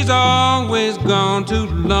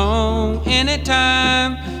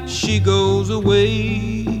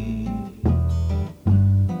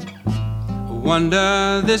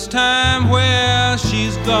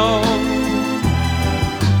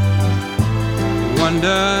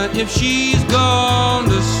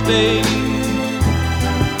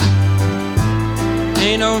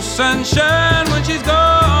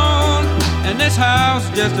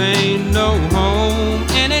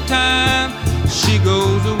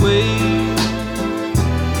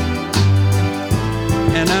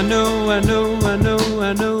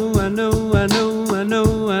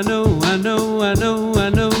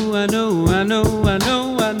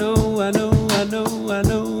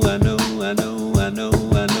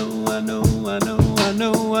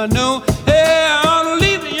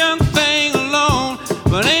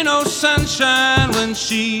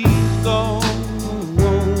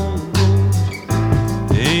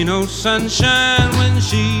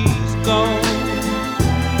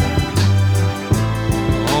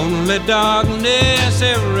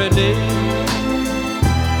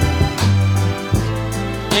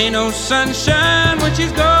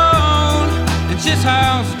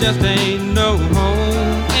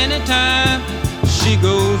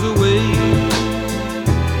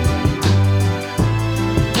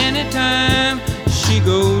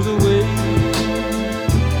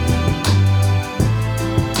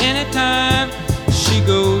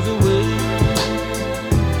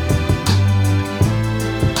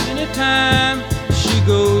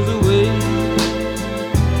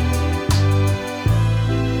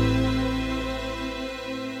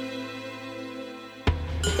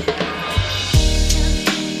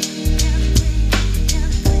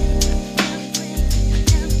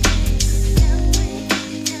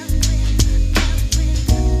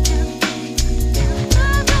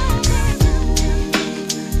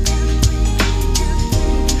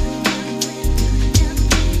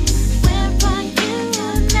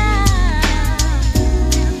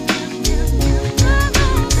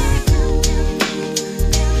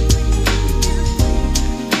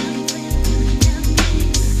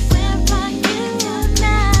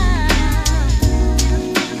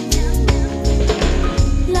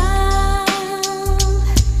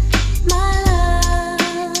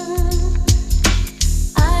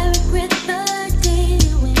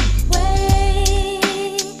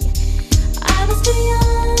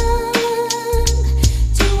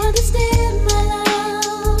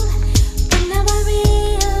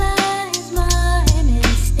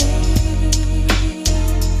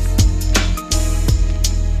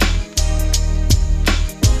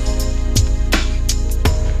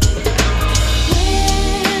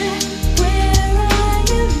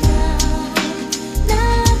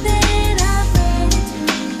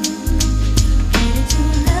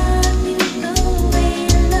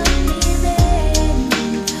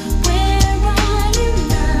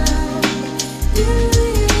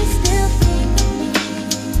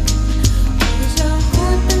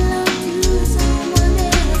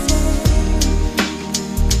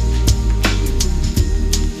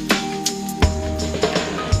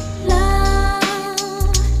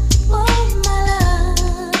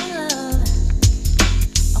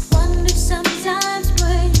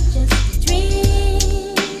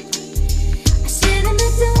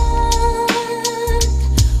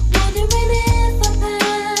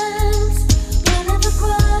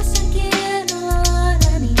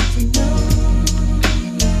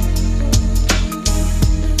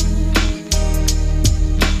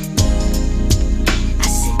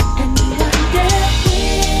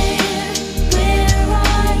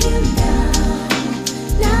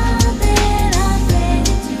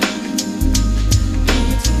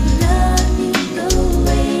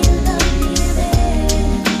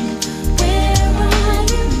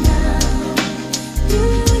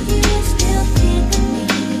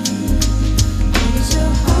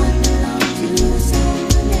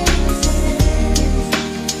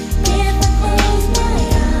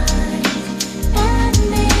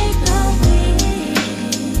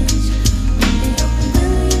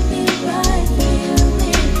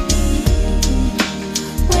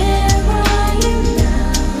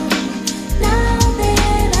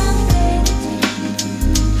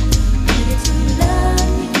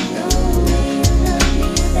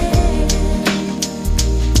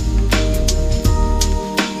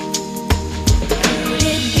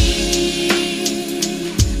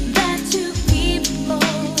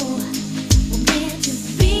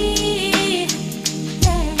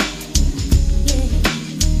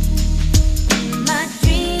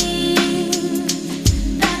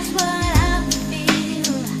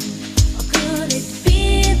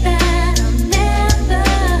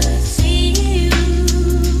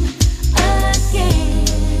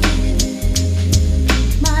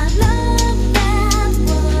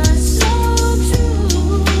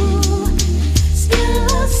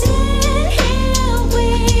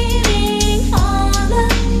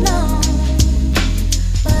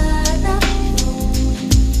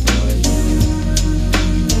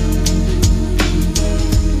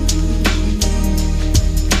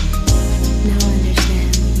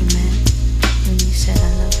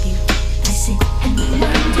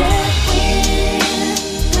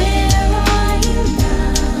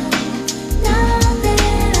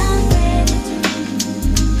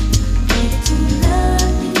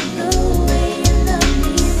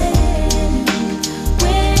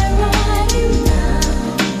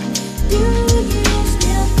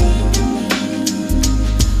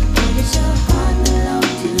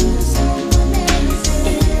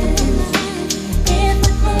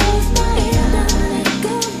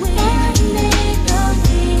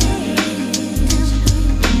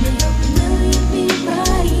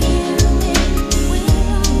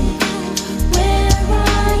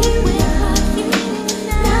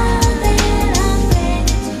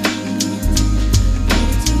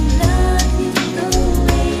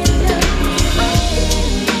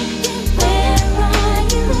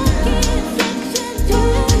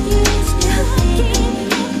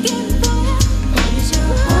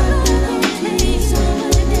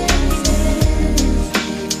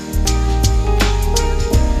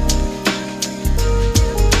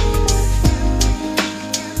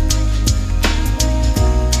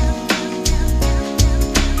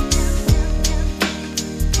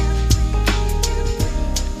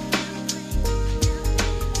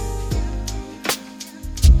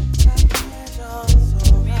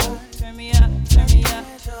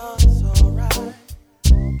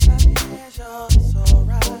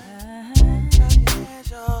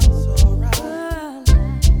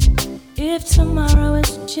 if tomorrow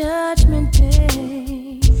is Judgment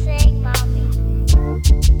Day? Sing, mommy.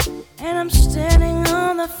 And I'm standing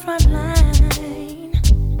on the front line.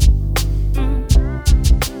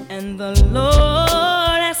 And the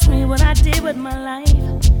Lord asked me what I did with my life.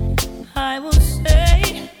 I will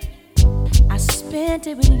say I spent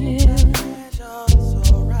it with you. It's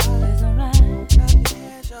alright.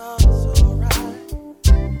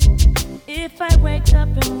 If I wake up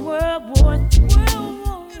in World War III,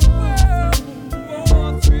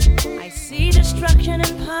 I see destruction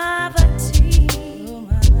and poverty,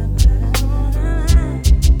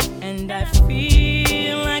 and I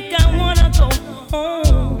feel like I wanna go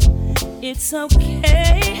home. It's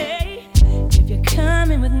okay if you're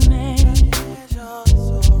coming with me.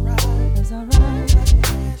 It's alright.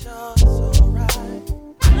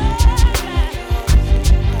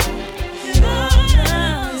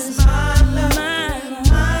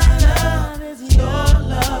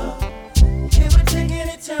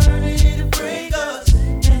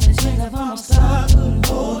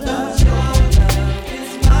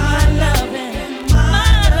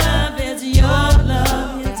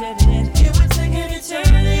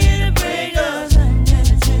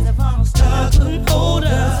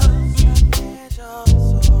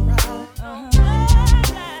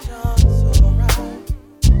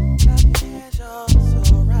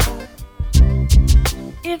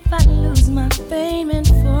 If I lose my fame and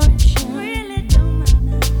fortune, really don't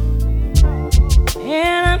matter.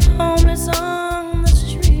 And I'm homeless on the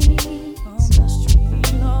street,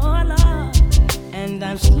 Lord, Lord. And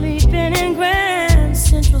I'm sleeping in Grand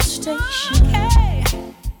Central Station. Okay.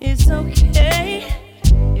 It's okay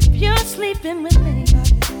if you're sleeping with me.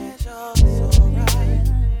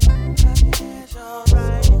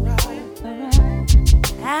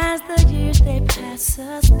 As the years they pass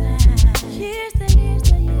us by,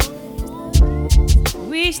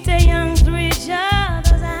 we stay young through each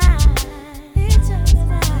other's eyes.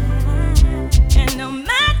 And no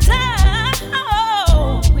matter how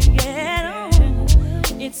old we get on,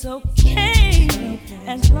 it's okay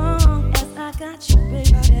as long as I got you,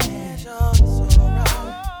 baby.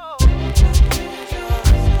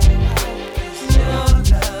 Your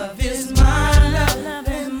love is my love,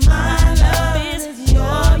 and my love is your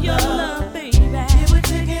love, baby. It would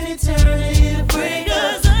take an eternity to break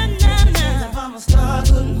us.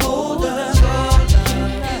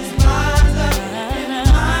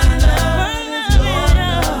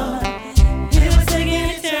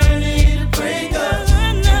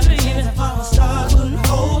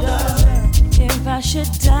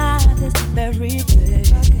 Should die this very day.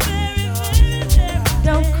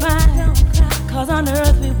 Don't cry, cause on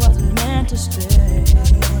earth we wasn't meant to stay.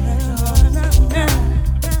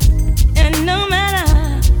 And no matter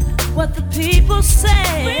what the people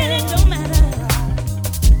say, really don't matter.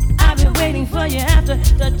 I've been waiting for you after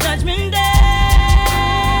the Judgment Day.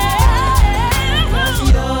 Cause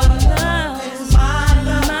your love is my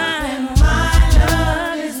love, and my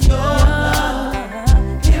love is your love.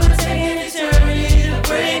 It would take an eternity to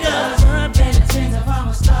break us up, and the chains of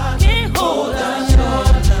our stars can't hold us. Your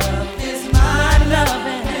love is my love,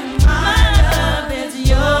 and my love is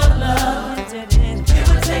your love. It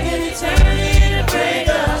would take an eternity to break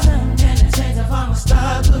us up, and the chains of our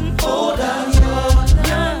stars couldn't hold us. Your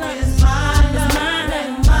love is my love,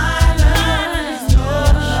 and my love is your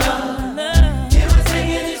love. It would take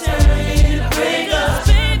an eternity to break us,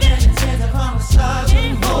 and the chains of our stars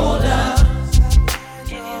couldn't hold us.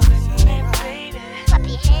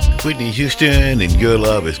 Whitney Houston and Your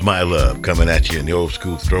Love Is My Love coming at you in the old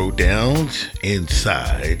school throwdowns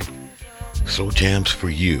inside Slow Jams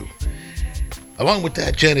for You. Along with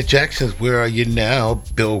that, Janet Jackson's Where Are You Now,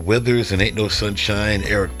 Bill Withers and Ain't No Sunshine,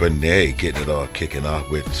 Eric Benet getting it all kicking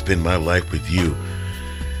off with Spend My Life With You.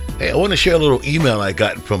 Hey, I want to share a little email I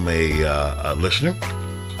got from a listener.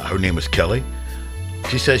 Her name is Kelly.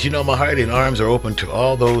 She says, my heart and arms are open to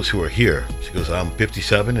all those who are here. She goes, I'm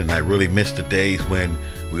 57 and I really miss the days when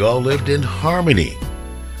we all lived in harmony.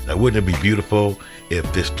 Now, wouldn't it be beautiful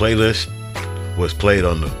if this playlist was played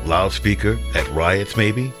on the loudspeaker at riots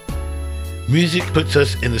maybe? Music puts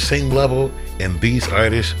us in the same level, and these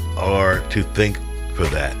artists are to thank for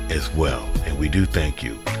that as well. And we do thank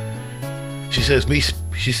you. She says,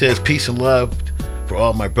 peace and love for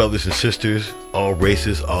all my brothers and sisters, all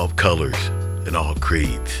races, all colors, and all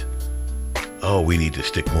creeds. Oh, we need to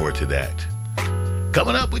stick more to that.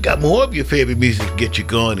 Coming up, we got more of your favorite music to get you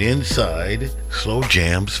going inside Slow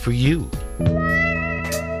Jams for You.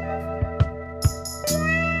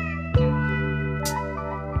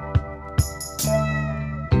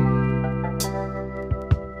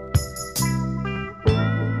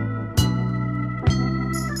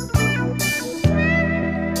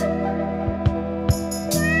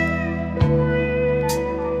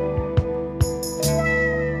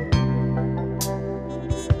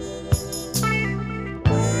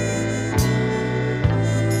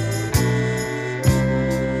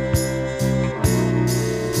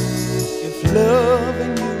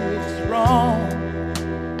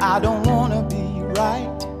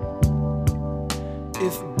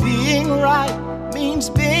 being right means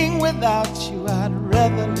being without you. I'd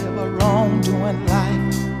rather live a wrongdoing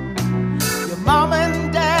life. Your mama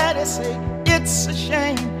and daddy say it's a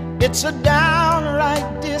shame, it's a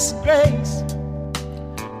downright disgrace.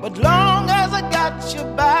 But long as I got you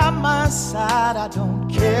by my side, I don't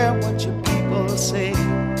care what your people say.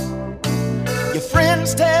 Your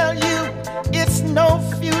friends tell you it's no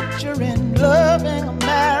future in loving a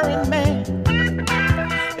married man.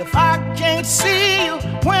 If I can't see you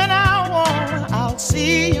when I want, I'll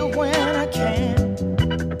see you when I can.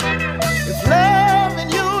 If loving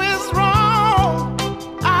you is wrong,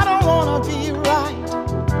 I don't wanna be right.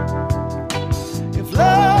 If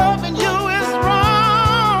loving you is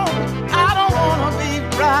wrong, I don't wanna be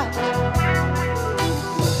right.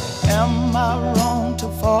 Am I wrong to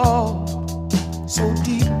fall so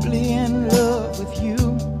deeply in love with you,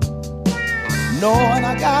 knowing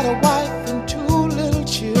I got a wife and 2 little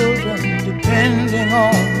children depending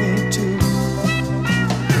on me too?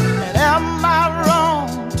 And am I wrong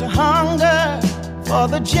to hunger for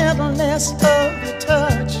the gentleness of your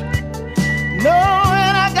touch,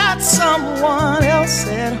 knowing I got someone else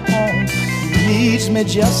at home who needs me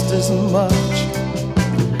just as much?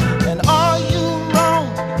 And are you wrong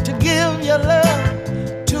to give your love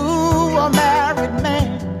to a married man?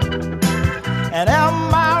 And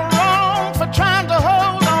am I wrong for trying to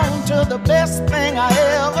hold on to the best thing I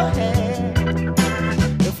ever had?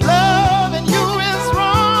 If loving you is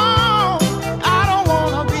wrong, I don't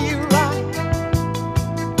wanna be right.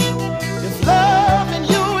 If loving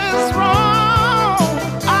you is wrong,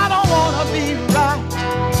 I don't wanna be right.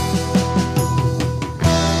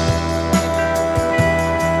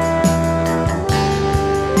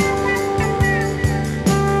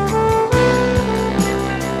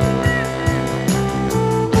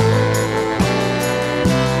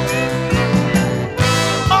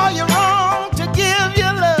 Are you wrong to give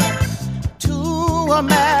your love to a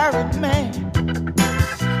married man?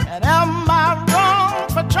 And am I wrong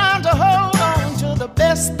for trying to hold on to the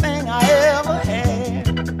best thing I ever had?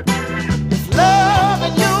 If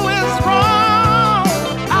loving you is wrong,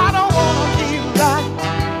 I don't wanna be right.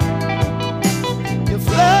 If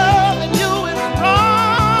loving you is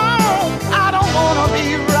wrong, I don't wanna be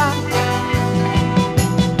right.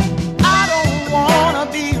 I don't wanna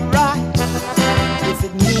be right if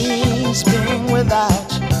it means being without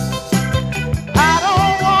you. I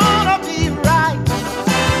don't wanna be right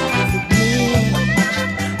if it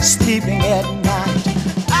means sleeping at night.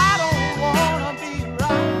 I don't wanna be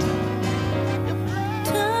right.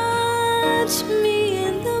 Touch me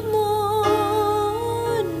in the morning,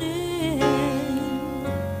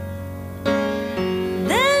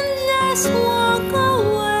 then just walk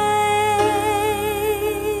away.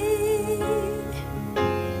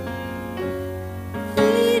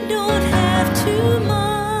 We don't have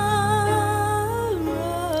tomorrow,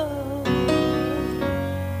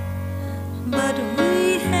 but we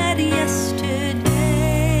had yesterday.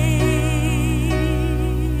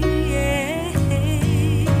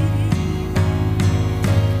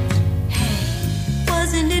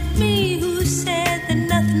 Wasn't it me who said that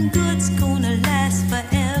nothing good's gonna last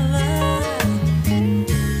forever?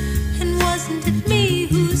 And wasn't it me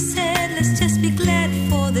who said let's just be glad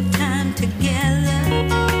for the time together?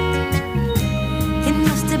 It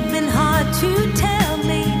must have been hard to tell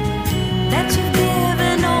me that you've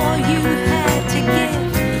given all you had to give.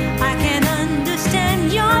 I can understand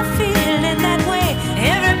you're feeling that way.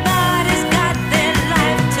 Everybody's got their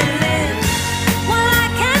life to live. Well, I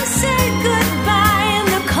can say goodbye in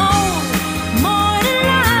the cold morning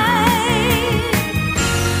light,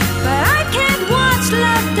 but I can't watch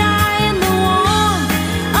love die in the warmth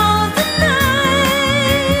of the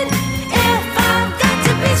night. If I've got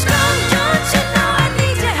to be strong, don't you know I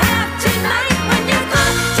need to have tonight? When you go,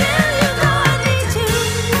 till you go, I need to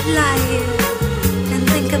lie here and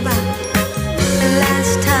think about the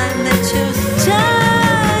last time that you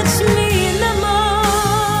touched me in the morning.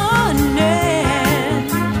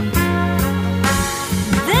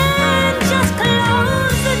 Then just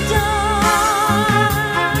close the door.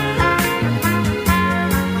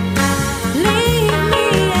 Leave me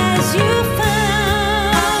as you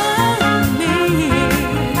found me,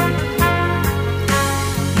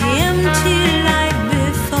 empty like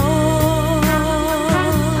before.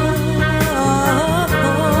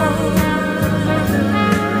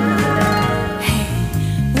 Hey,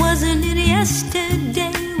 wasn't it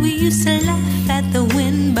yesterday we used to laugh at the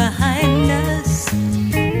wind behind us?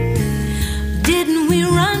 Didn't we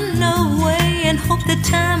run away and hope the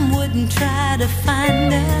time wouldn't try to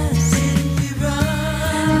find us?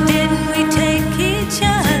 Didn't we take each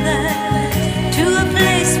other to a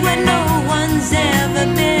place where no one's ever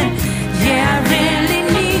been?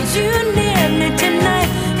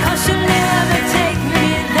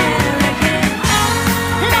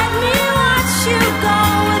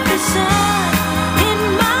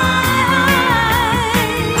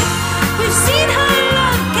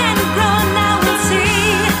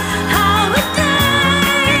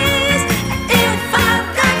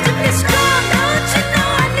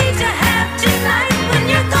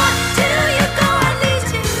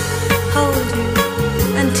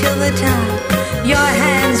 Your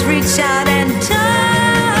hands reach out and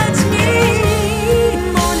touch me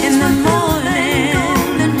in the morning,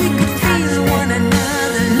 and we could feel one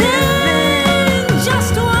another. Then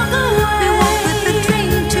just walk away. We walk with a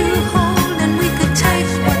dream to hold, and we could take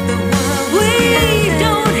what the world was. We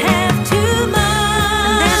don't have too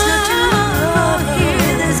much. There's no tomorrow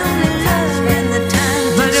here. There's only love and the time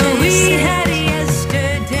to chase it. But we had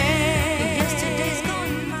yesterday. Yesterday's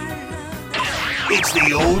gone, my love. It's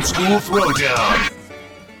the old school throwdown.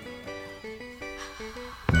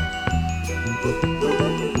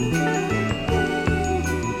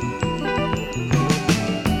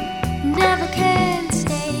 Never can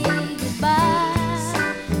say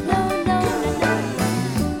goodbye. No, no, no, no.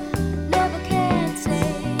 Never can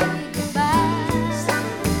say goodbye.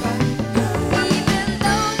 Even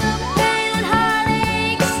though the pain and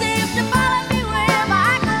heartache seem to follow me wherever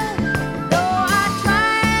I go. Though I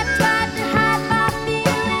tried to hide my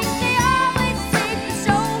feelings, they always seem to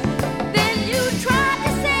show. Then you tried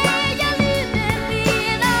to say you're leaving me,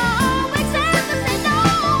 and I always have to say no.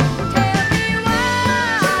 Tell me why.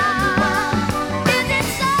 Is it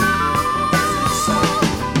so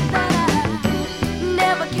that I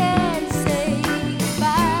never can say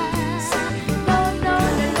goodbye? No, no,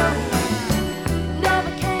 no, no.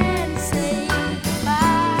 Never can say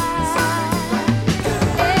goodbye.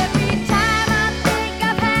 Every time I think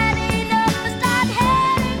I've had enough, I start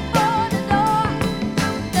heading for the door.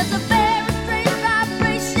 There's a very strange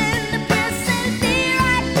vibration that pierces me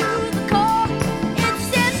right through the core. It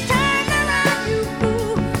says, turn around, you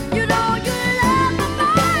fool. You know you love me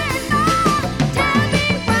more and more. Tell me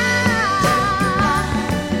why.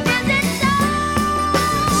 Is it so?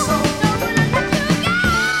 Don't wanna let you go.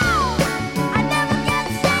 I never can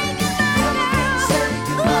say goodbye,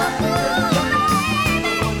 girl. Ooh,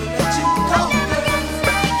 baby. I never can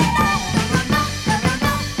say goodbye.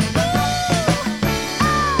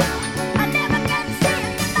 I never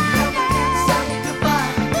can say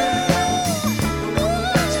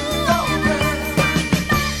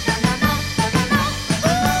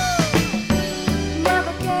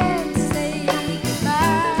Never can say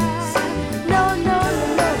goodbye. No, no,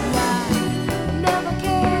 no, no, I never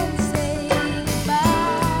can say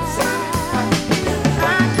goodbye.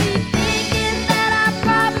 I keep thinking that our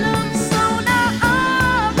problems sooner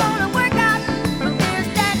are gonna work out. But there's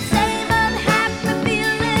that same unhappy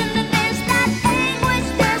feeling, and there's that anguish,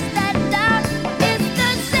 there's that doubt. It's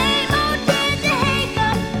the same old thing you hate,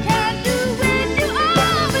 but can't do when you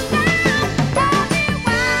are without. Tell me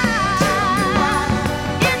why.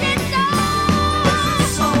 Is it so?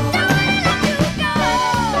 Don't wanna let you go.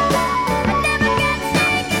 I never can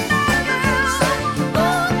say goodbye, girl.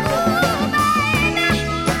 Ooh, baby.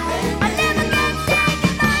 I never can say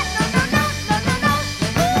goodbye. No, no, no, no, no, no.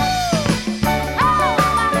 Ooh, oh,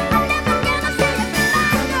 I never can say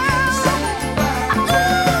goodbye, girl. Ooh,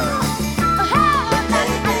 oh, I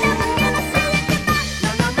never can say goodbye.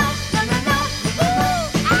 No, no, no, no, no, no.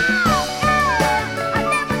 Ooh, oh, I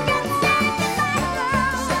never can say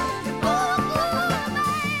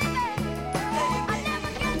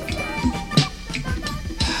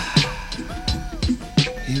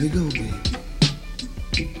Here we go, baby.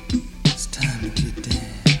 It's time to get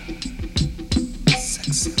down.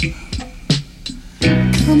 Sexy.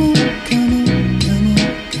 Come on, come on, come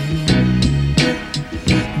on, come on.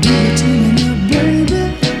 Give it to me now, baby.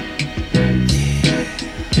 Yeah.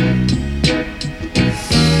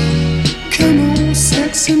 Come on,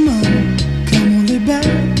 sexy mama. Come on, lay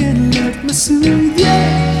back and let me soothe ya.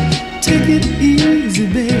 Take it easy,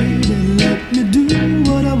 baby. Let me do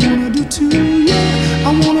what I wanna do to you.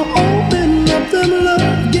 I wanna open up them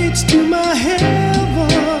love gates to my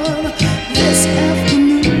heaven. This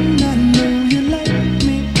afternoon, I know you like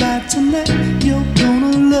me. By tonight, you're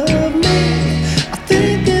gonna love me. I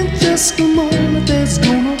think in just a moment there's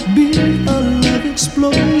gonna be a love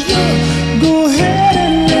explosion. Go ahead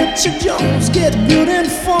and let your Jones get good and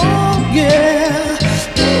funky.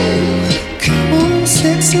 Ooh, come on,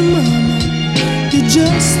 sexy mama. You're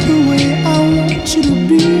just the way I want you to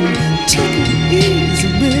be. Take it easy,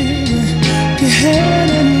 baby. Go ahead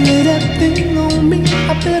and lay that thing on me.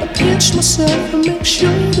 I better pinch myself and make sure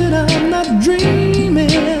that I'm not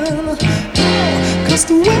dreaming. Oh, 'cause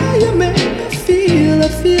the way you make me feel, I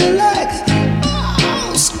feel like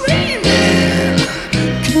screaming.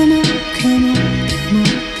 Come on, come on, come on,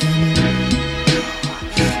 come on.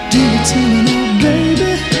 Do it to me now,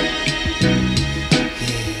 baby.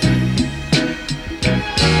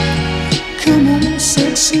 Come on,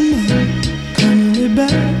 sexy man. Come on, lay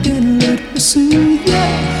back and let me soothe ya.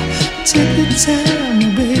 Take your time,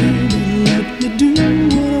 baby. Let me do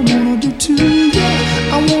what I wanna do to ya.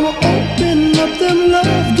 I wanna open up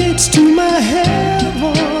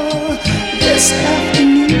heaven. This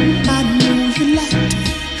afternoon I know you liked it,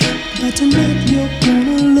 but tonight you're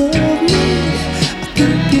gonna love me. I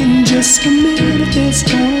think in just a minute there's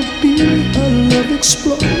gonna be a love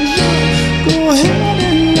explosion. Go ahead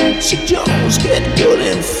and let your jaws get good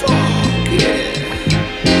and funky.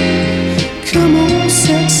 Come on,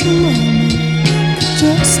 sexy mama,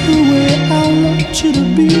 just the way I want you to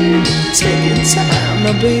be. Take your time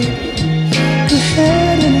now, baby. Go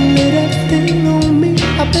ahead and lay that thing on me.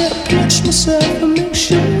 I better pinch myself and make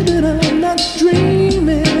sure that I'm not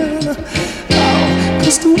dreaming. Oh,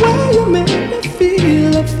 'cause the way you make me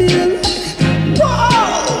feel, I feel like,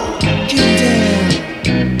 whoa, get down.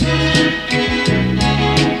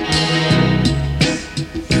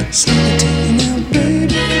 So take me now,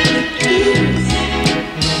 baby.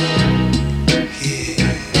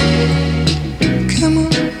 Come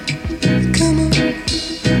on, come on,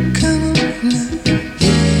 come on now.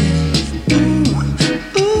 Yeah. Ooh,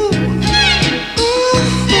 ooh,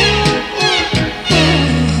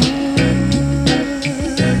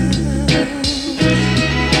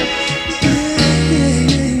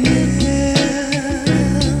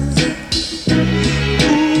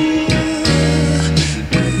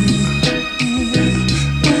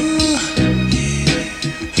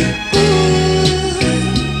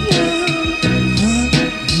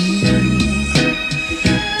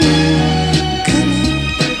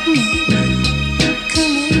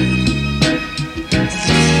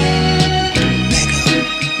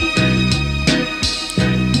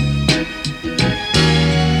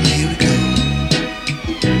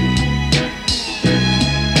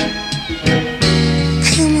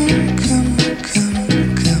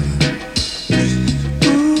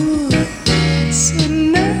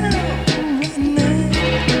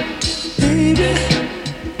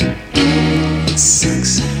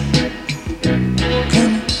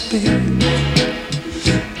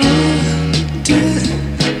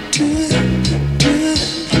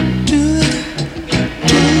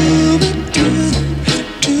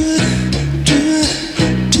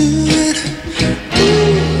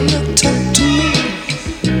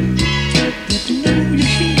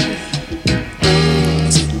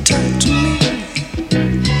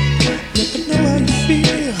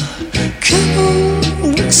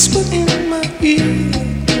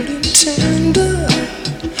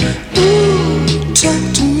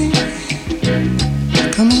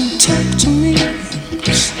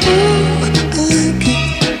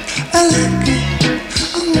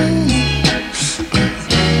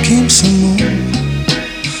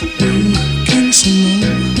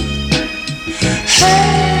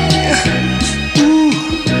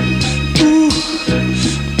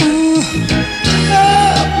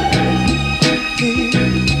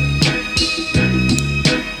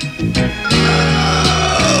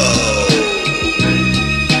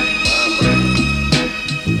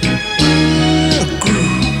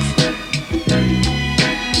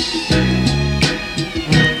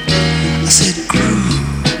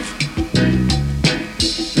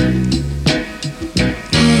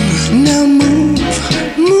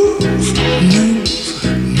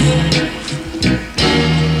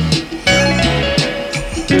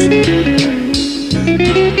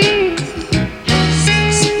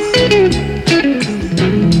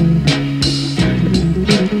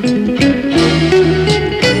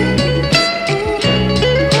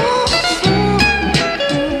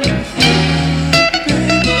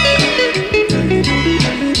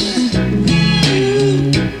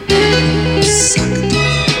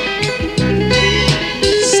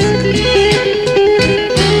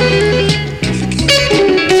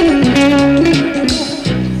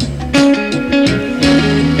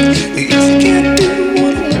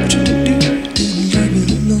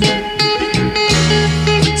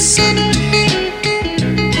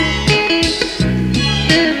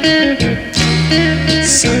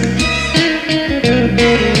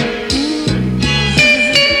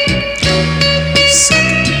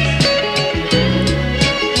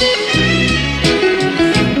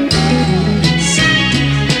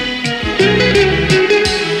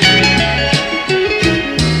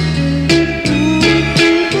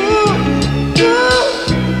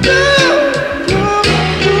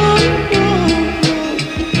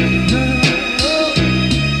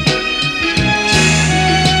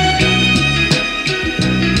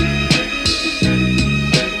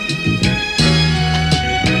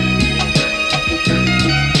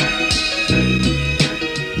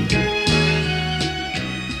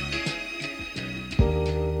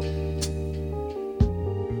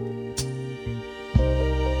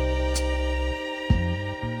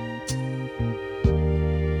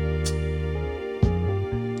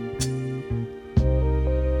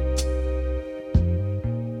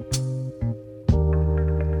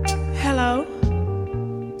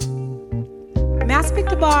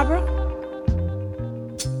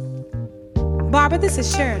 Barbara, this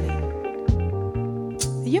is Shirley.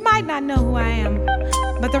 You might not know who I am,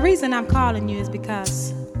 but the reason I'm calling you is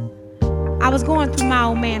because I was going through my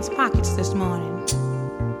old man's pockets this morning,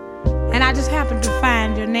 and I just happened to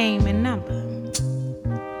find your name and number.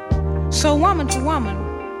 So woman to woman,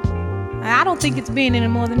 I don't think it's being any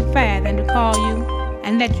more than fair than to call you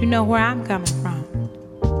and let you know where I'm coming from.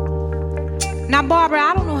 Now, Barbara,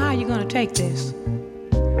 I don't know how you're gonna take this,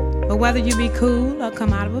 but whether you be cool or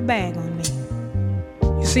come out of a bag on me,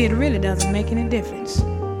 you see, it really doesn't make any difference.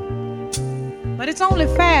 But it's only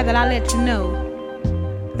fair that I let you know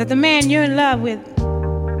that the man you're in love with,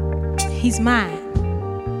 he's mine.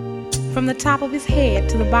 From the top of his head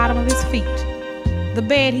to the bottom of his feet, the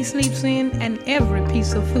bed he sleeps in, and every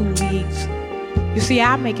piece of food he eats. You see,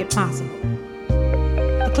 I make it possible.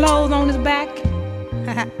 The clothes on his back,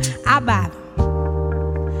 I buy them.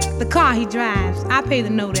 The car he drives, I pay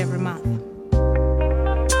the note every month.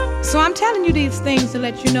 So I'm telling you these things to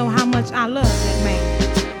let you know how much I love that man.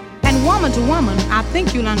 And woman to woman, I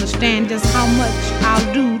think you'll understand just how much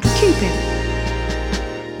I'll do to keep him.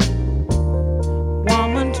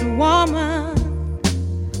 Woman to woman,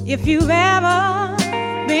 if you've ever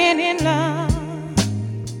been in love,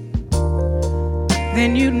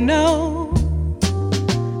 then you know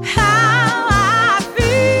how I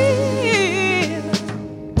feel.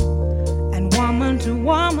 And woman to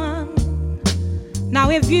woman, now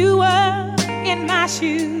if you were in my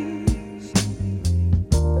shoes,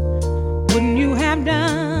 wouldn't you have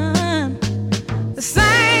done the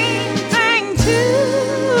same thing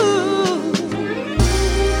too?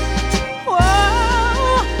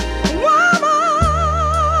 Whoa,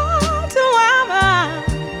 woman to woman,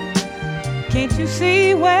 can't you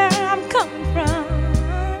see where I'm coming from?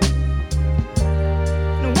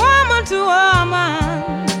 Woman to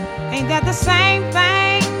woman, ain't that the same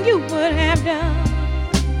thing you would have done?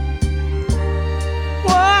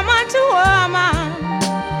 Woman to woman,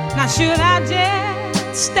 now should I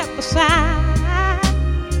just step aside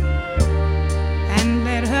and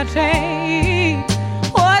let her take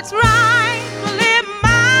what's rightfully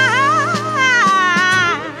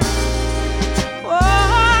mine? Oh,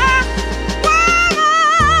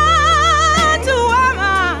 woman to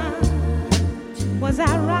woman, was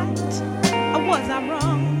I right or was I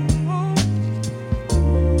wrong?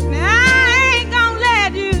 Now I ain't gonna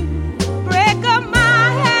let you break up my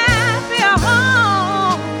happy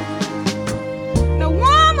home.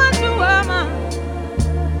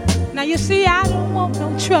 Now you see, I don't want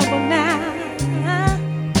no trouble now.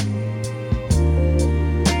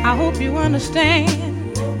 I hope you understand.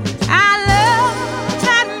 I love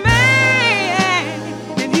that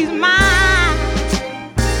man, and he's mine.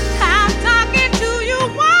 I'm talking to you,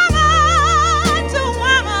 woman to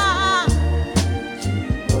woman.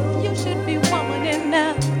 You should be woman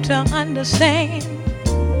enough to understand.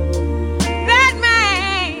 That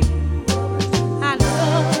man, I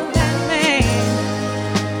love that man.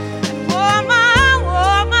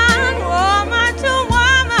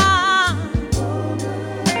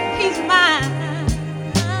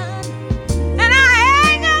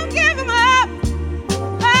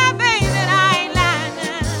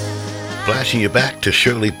 Flashing you back to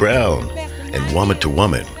Shirley Brown and Woman to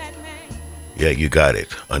Woman. Yeah, you got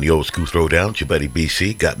it. On the Old School Throwdown, your buddy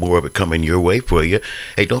BC. Got more of it coming your way for you.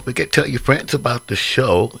 Hey, don't forget, tell your friends about the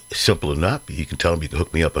show. It's simple enough. You can tell them you can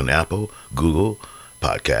hook me up on Apple, Google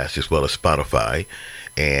Podcasts, as well as Spotify.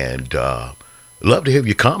 And love to hear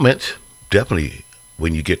your comments. Definitely,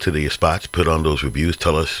 when you get to the spots, put on those reviews.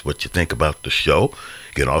 Tell us what you think about the show.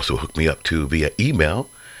 You can also hook me up too via email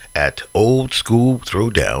at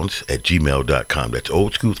oldschoolthrowdowns@gmail.com. That's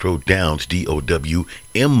oldschoolthrowdowns,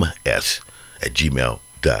 DOWMS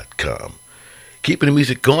 @gmail.com. Keeping the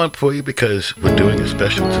music going for you because we're doing a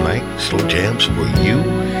special tonight. Slow jams for you.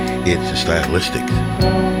 It's a stylistic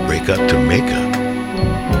break up to make up.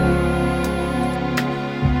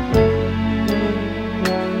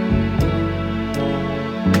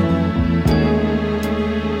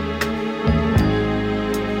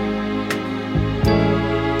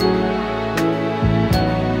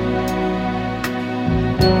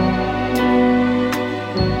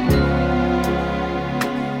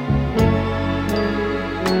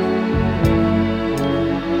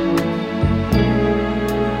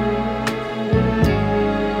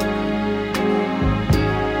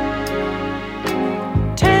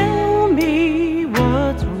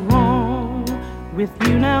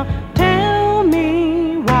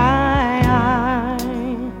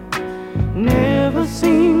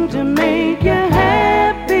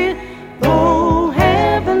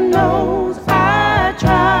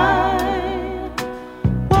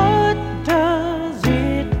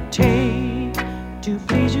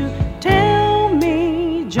 you tell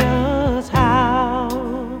me just how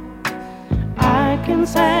I can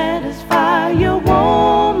satisfy your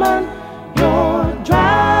woman? You're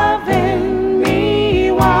driving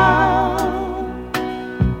me wild.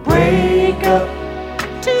 Break up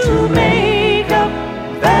to make up,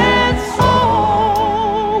 that's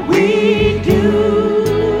all we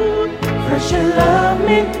do. First you love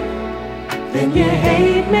me, then you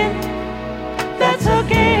hate me. That's a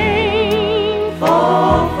game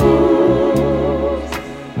for fools.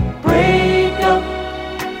 Break up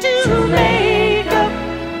to make up,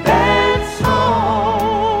 that's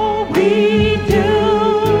all we do.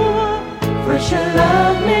 First you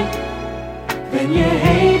love me, then you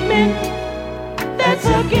hate me. That's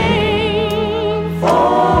a game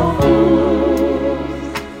for fools.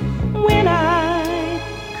 When I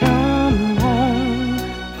come home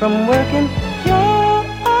from working, you're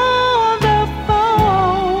on the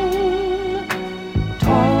phone,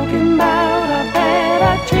 talking about how bad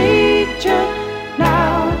I treat you.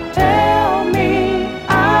 Now tell me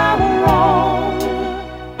I'm wrong.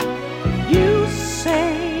 You say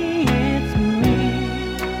it's me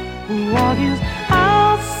who argues,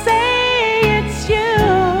 I'll say it's you.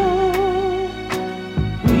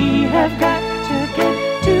 We have got to get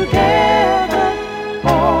together,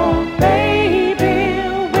 oh baby,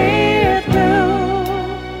 we're through.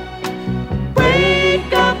 Break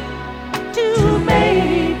up to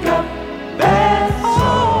make up, that's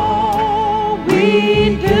all we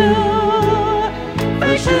do.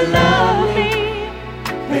 First you love me,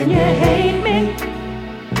 then you hate me.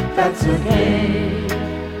 That's a game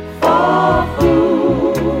for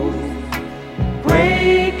fools.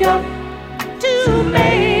 Break up to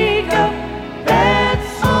make up,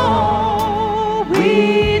 that's all we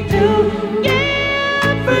do.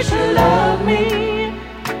 Yeah, first you love me,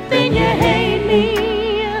 then you hate me.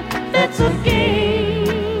 That's a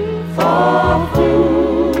game for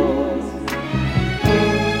fools.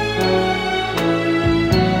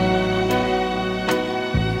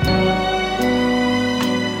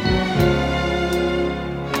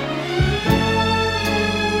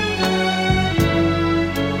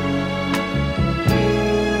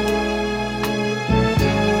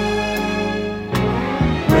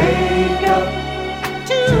 Break up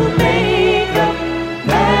to make up,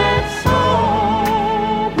 that's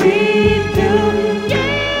all we do.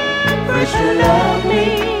 Yeah, first you love me,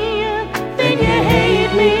 then you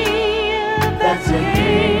hate me. That's a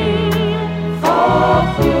game for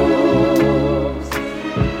fools.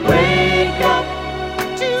 Break up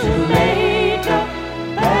to make up,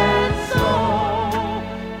 that's all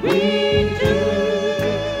we do.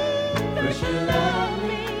 First you love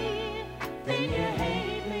me, then you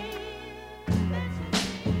hate me.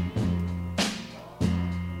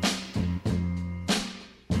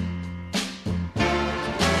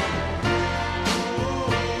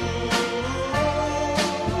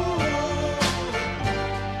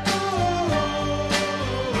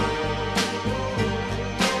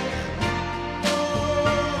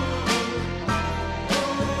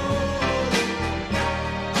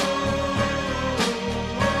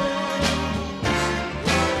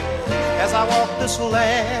 As I walk this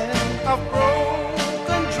land of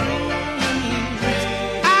broken dreams,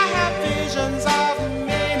 I have visions of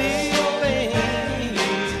many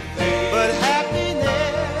things, but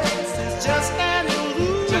happiness is just an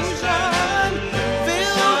illusion,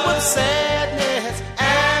 filled with sadness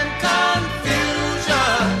and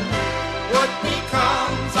confusion. What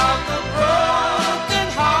becomes of the broken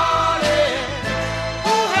hearted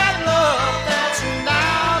who had love that's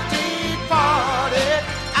now departed?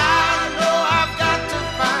 I know I've got to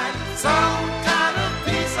find some kind of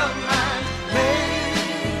peace of mind.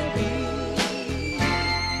 Maybe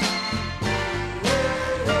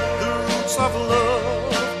the roots of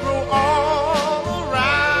love grow all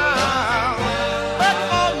around, but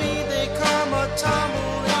for me they come a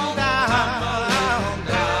tumbling down.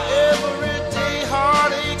 Every day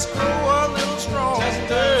heartaches grow a little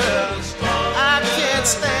stronger. I can't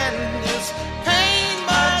stand this pain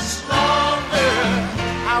much longer.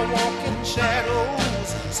 I walk in shadows,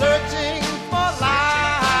 searching for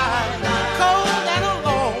light, cold and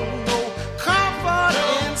alone, no comfort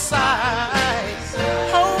inside,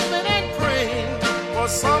 hoping and praying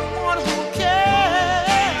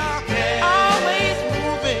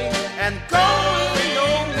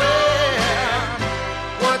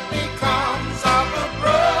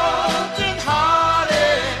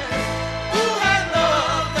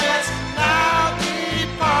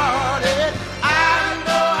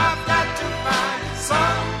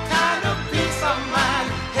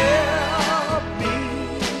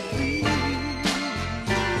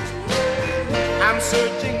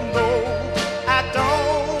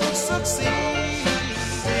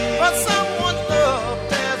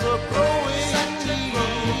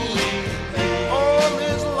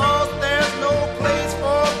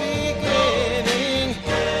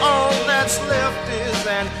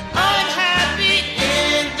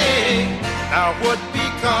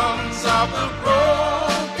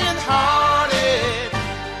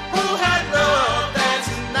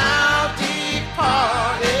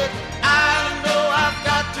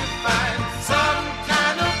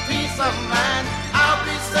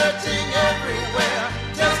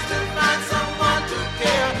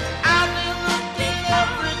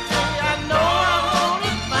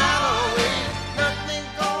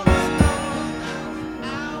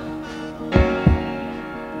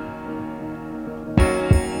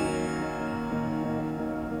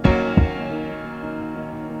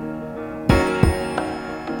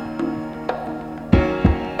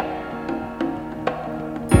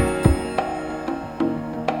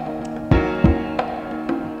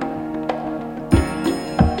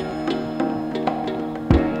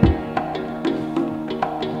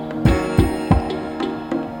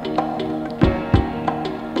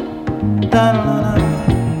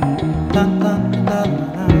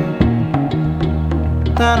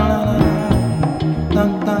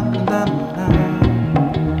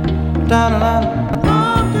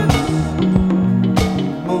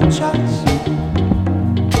Moonshots,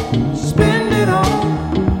 spend it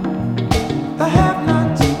on the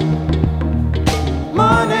have-nots.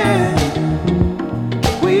 Money,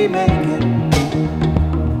 we make it.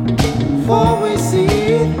 Before we see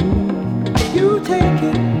it, you take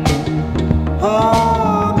it.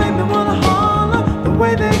 Oh, make me wanna holler the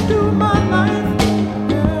way they do my life.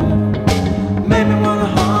 Yeah. Make me wanna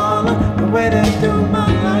holler the way they do my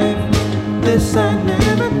life. This ain't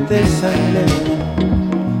living, this ain't living.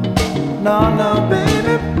 No, no,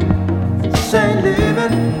 baby, this ain't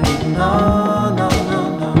living. No, no, no,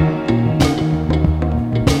 no.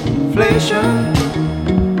 Inflation,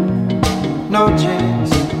 no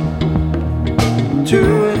chance to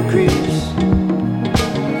increase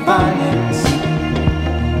finance.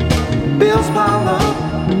 Bills pile up,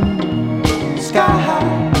 sky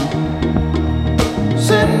high.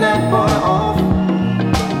 Send that boy off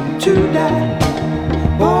to die.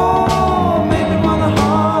 Oh, make me wanna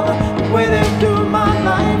holler the way they do my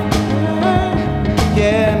life.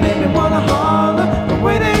 Yeah, make me wanna holler the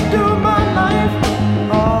way they do my life.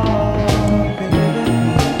 Oh, baby.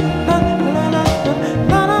 La la la la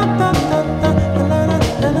la la la la la la.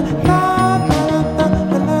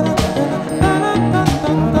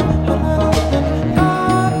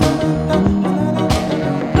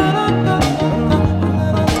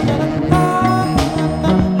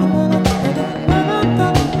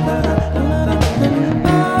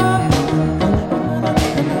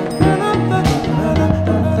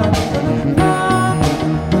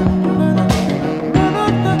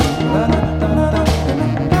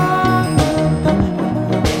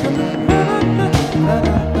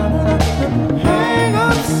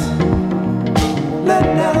 Hang-ups,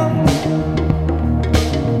 letdowns,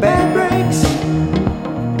 bad breaks,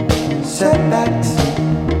 setbacks,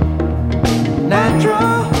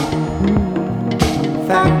 natural.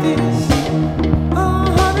 Fact is, oh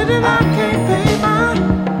honey, that I can't pay my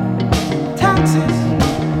taxes.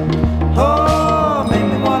 Oh, make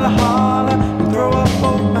me wanna holler and throw up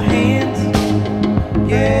both my hands.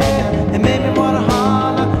 Yeah, it made me wanna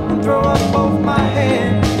holler and throw up both my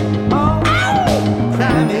hands. Oh,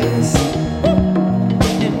 crime is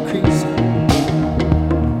increasing.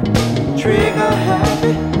 Trigger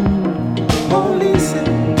happy,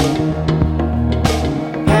 policing.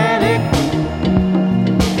 Panic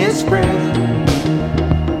is spreading.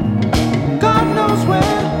 God knows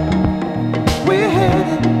where we're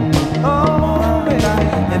headed. Oh, baby,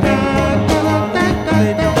 and make me wanna they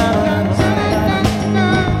don't understand.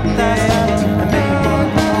 They don't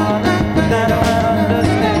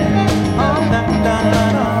understand. Oh,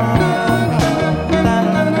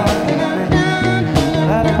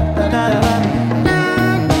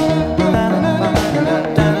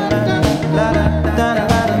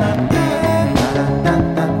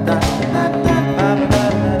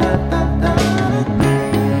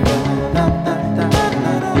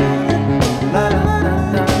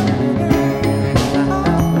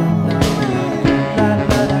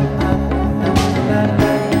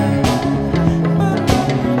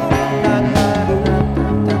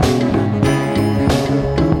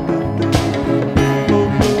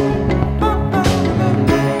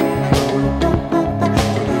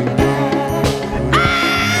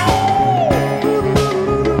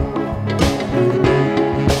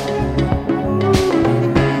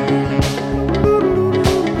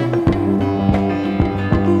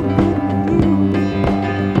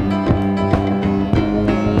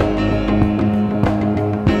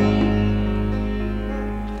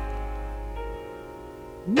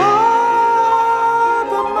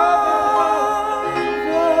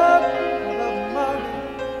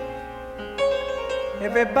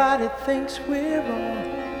 Everybody thinks we're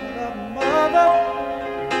wrong. Mother,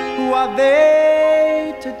 who are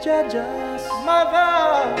they to judge us?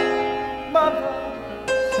 Mother, mother,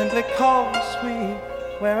 simply cause we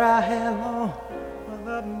wear our hair long.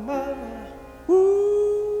 Mother, mother,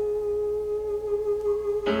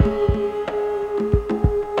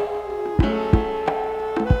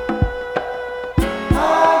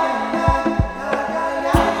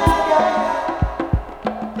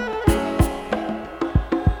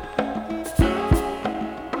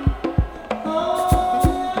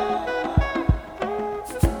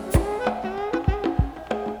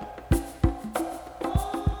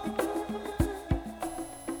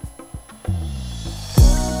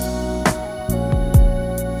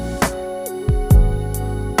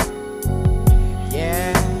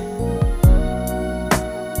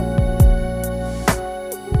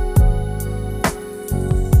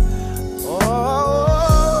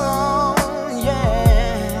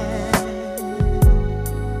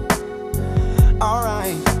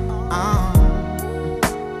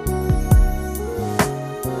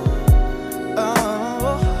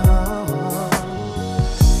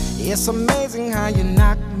 It's amazing how you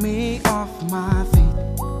knock me off my feet.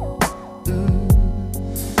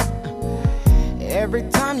 Every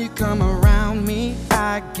time you come around me,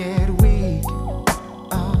 I get weak.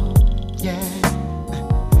 Oh, yeah.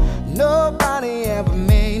 Nobody ever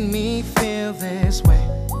made me feel this way.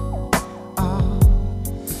 Oh,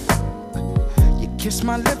 you kiss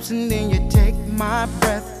my lips and then you take my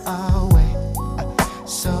breath away.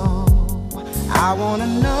 So I wanna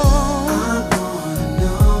know.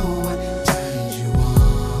 What turns you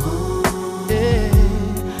on. Yeah,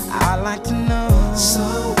 I like to know. So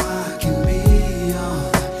I can be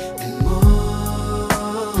all that and more.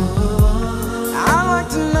 I like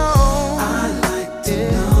to know. I like to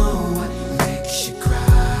know what makes you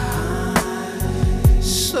cry.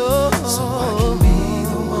 So I can be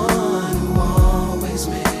the one who always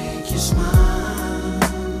makes you smile.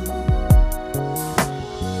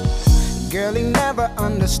 Girl, he never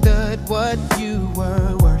understood what you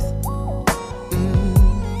were worth.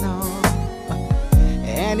 No.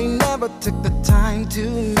 And he never took the time to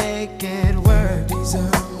make it work.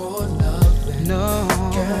 Deserve more love than no.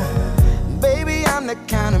 Girl. Baby, I'm the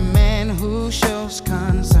kind of man who shows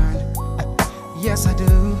concern. Yes, I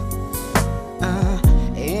do.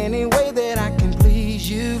 Any way that I can please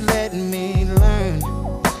you, let me learn.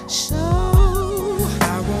 So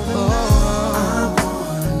I wanna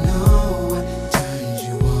know what turns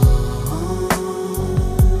you on.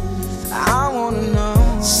 I wanna know.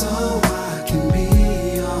 So I can be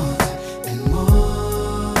all that and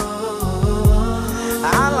more.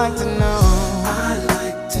 I like to know. I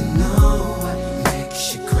like to know what makes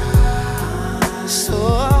you cry. So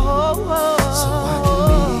I can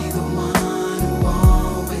be the one who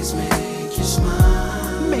always make you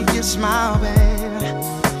smile. Make you smile, baby.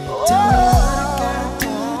 Tell me what I gotta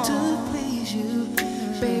do to please you.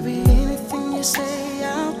 Baby, anything you say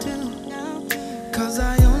I'll do. 'Cause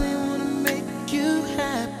I only wanna make you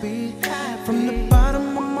happy. From the bottom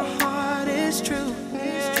of my heart, it's true.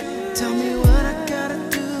 Tell me what I gotta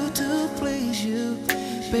do to please you.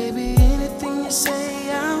 Baby, anything you say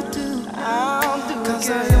I'll do. 'Cause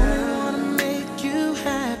I only wanna make you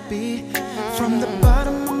happy. From the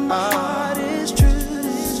bottom of my heart, it's true.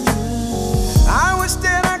 I wish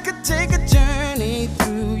that I could take a journey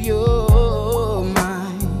through your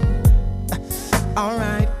mind.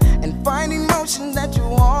 Alright, and find emotions that you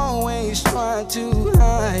always try to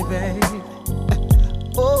hide, babe.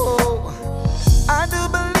 Oh, I do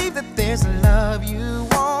believe that there's a love you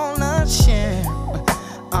wanna share.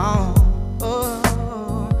 Oh,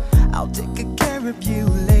 I'll take good care of you,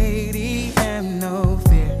 lady, have no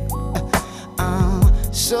fear.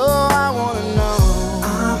 So I wanna know.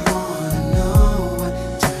 I wanna know what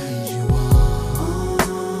turns you on.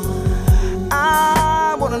 I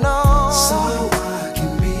wanna know. So I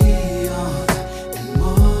can be all that and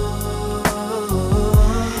more.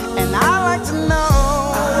 And I like to know.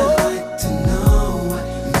 I like to know what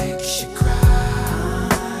makes you cry.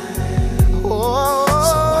 Oh,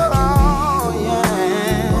 so I can be the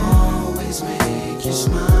one who always make you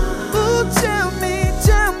smile. Ooh, tell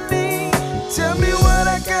me what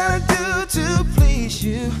I gotta do to please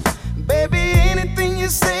you. Baby, anything you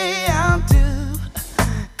say I'll do.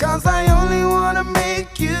 'Cause I only wanna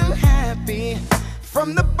make you happy. From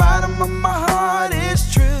the bottom of my heart, it's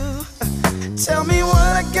true. Tell me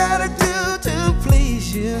what I gotta do to please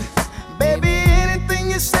you. Baby, anything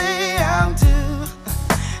you say I'll do.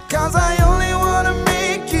 'Cause I only wanna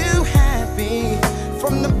make you happy.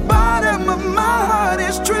 From the bottom of my heart,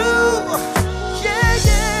 it's true. Yeah,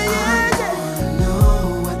 yeah, yeah, yeah. I wanna know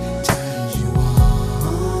what turns you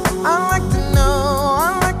on. I like to know,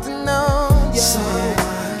 yeah. So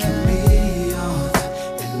I can be all that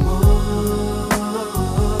and more.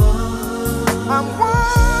 I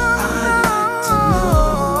like to know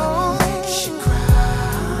what makes you cry.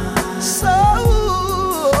 So I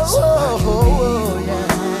can be the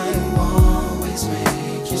one who always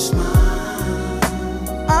make you smile.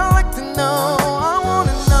 I like to know. I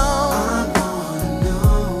wanna know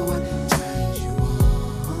what turns you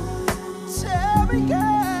on. Tell me, girl.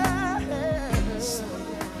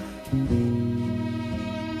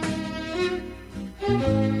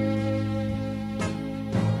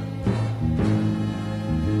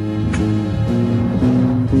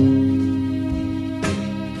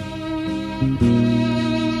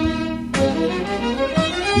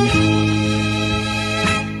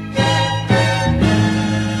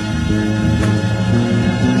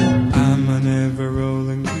 I'm an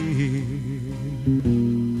ever-rolling wheel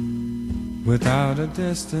without a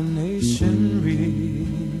destination real.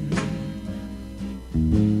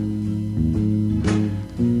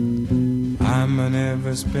 I'm an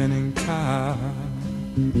ever-spinning top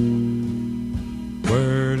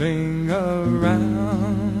whirling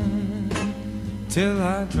around till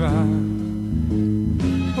I drop.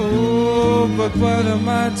 Oh, but what am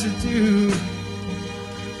I to do?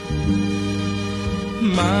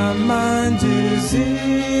 My mind is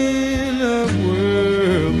in a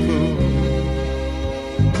whirlpool.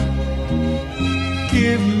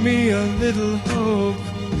 Give me a little hope.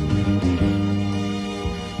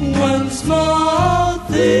 One small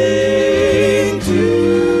thing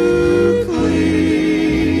to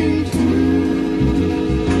cling to.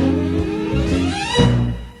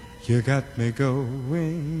 You got me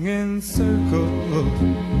going in circles.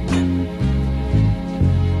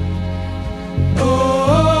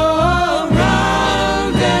 Oh,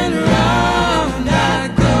 round and round I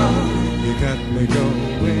go. You got me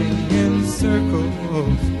going in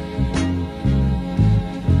circles.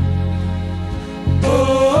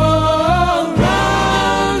 Oh,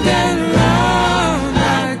 round and round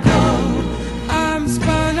I go. I'm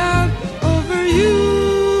spun out over you,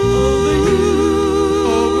 over you,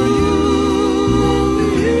 over you,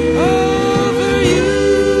 over you,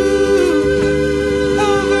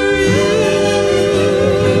 over you.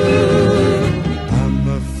 I'm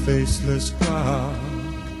a faceless cloud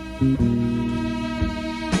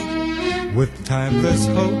with timeless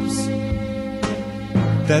hopes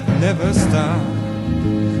that never stop.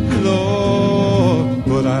 Lord,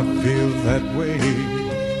 but I feel that way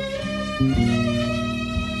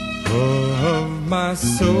of my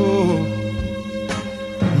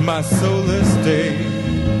soulless day.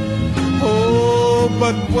 Oh,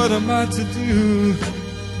 but what am I to do?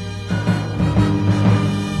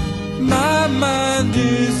 My mind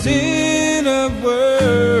is in a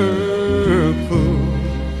whirlpool.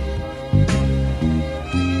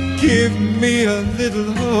 Give me a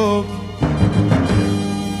little hope.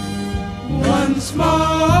 One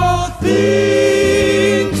small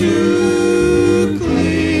thing to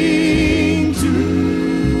cling to.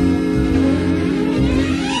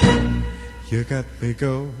 You got me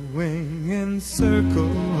going in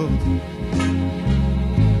circles.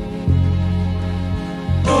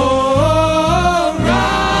 Oh,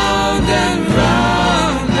 round and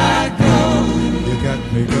round I go. You got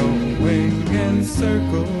me going in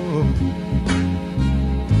circles.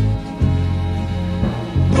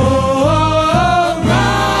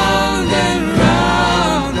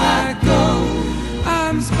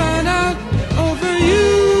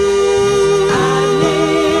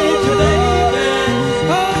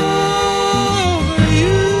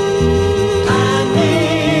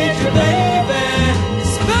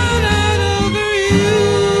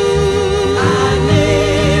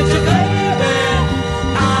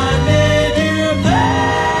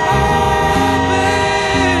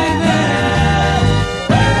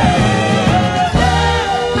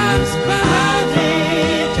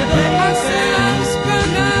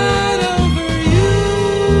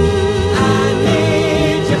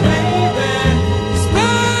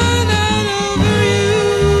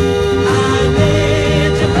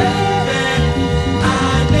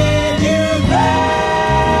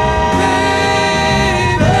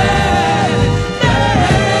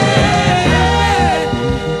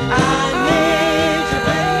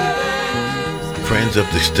 Of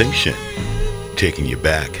distinction, taking you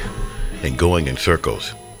back and going in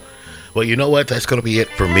circles. Well, you know what? That's going to be it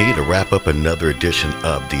for me to wrap up another edition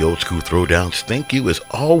of the Old School Throwdowns. Thank you, as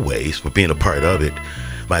always, for being a part of it.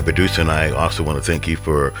 My producer and I also want to thank you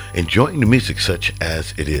for enjoying the music such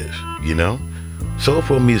as it is, you know?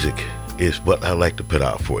 Soulful music is what I like to put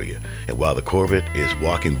out for you. And while the Corvette is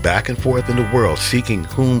walking back and forth in the world, seeking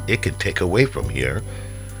whom it can take away from here,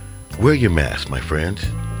 wear your mask, my friends.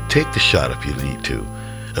 Take the shot if you need to.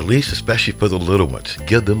 At least, especially for the little ones,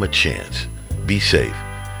 give them a chance. Be safe.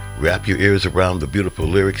 Wrap your ears around the beautiful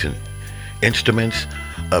lyrics and instruments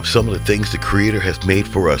of some of the things the Creator has made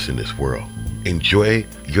for us in this world. Enjoy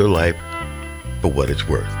your life for what it's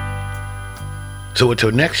worth. So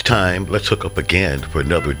until next time, let's hook up again for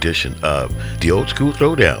another edition of the Old School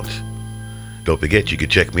Throwdowns. Don't forget, you can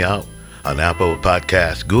check me out on Apple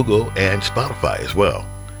Podcasts, Google, and Spotify as well.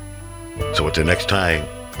 So until next time,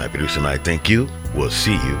 my producer and I thank you. We'll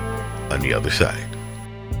see you on the other side.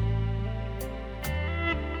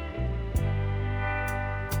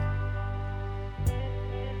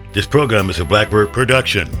 This program is a Blackbird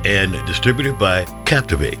production and distributed by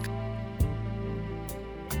Captivate.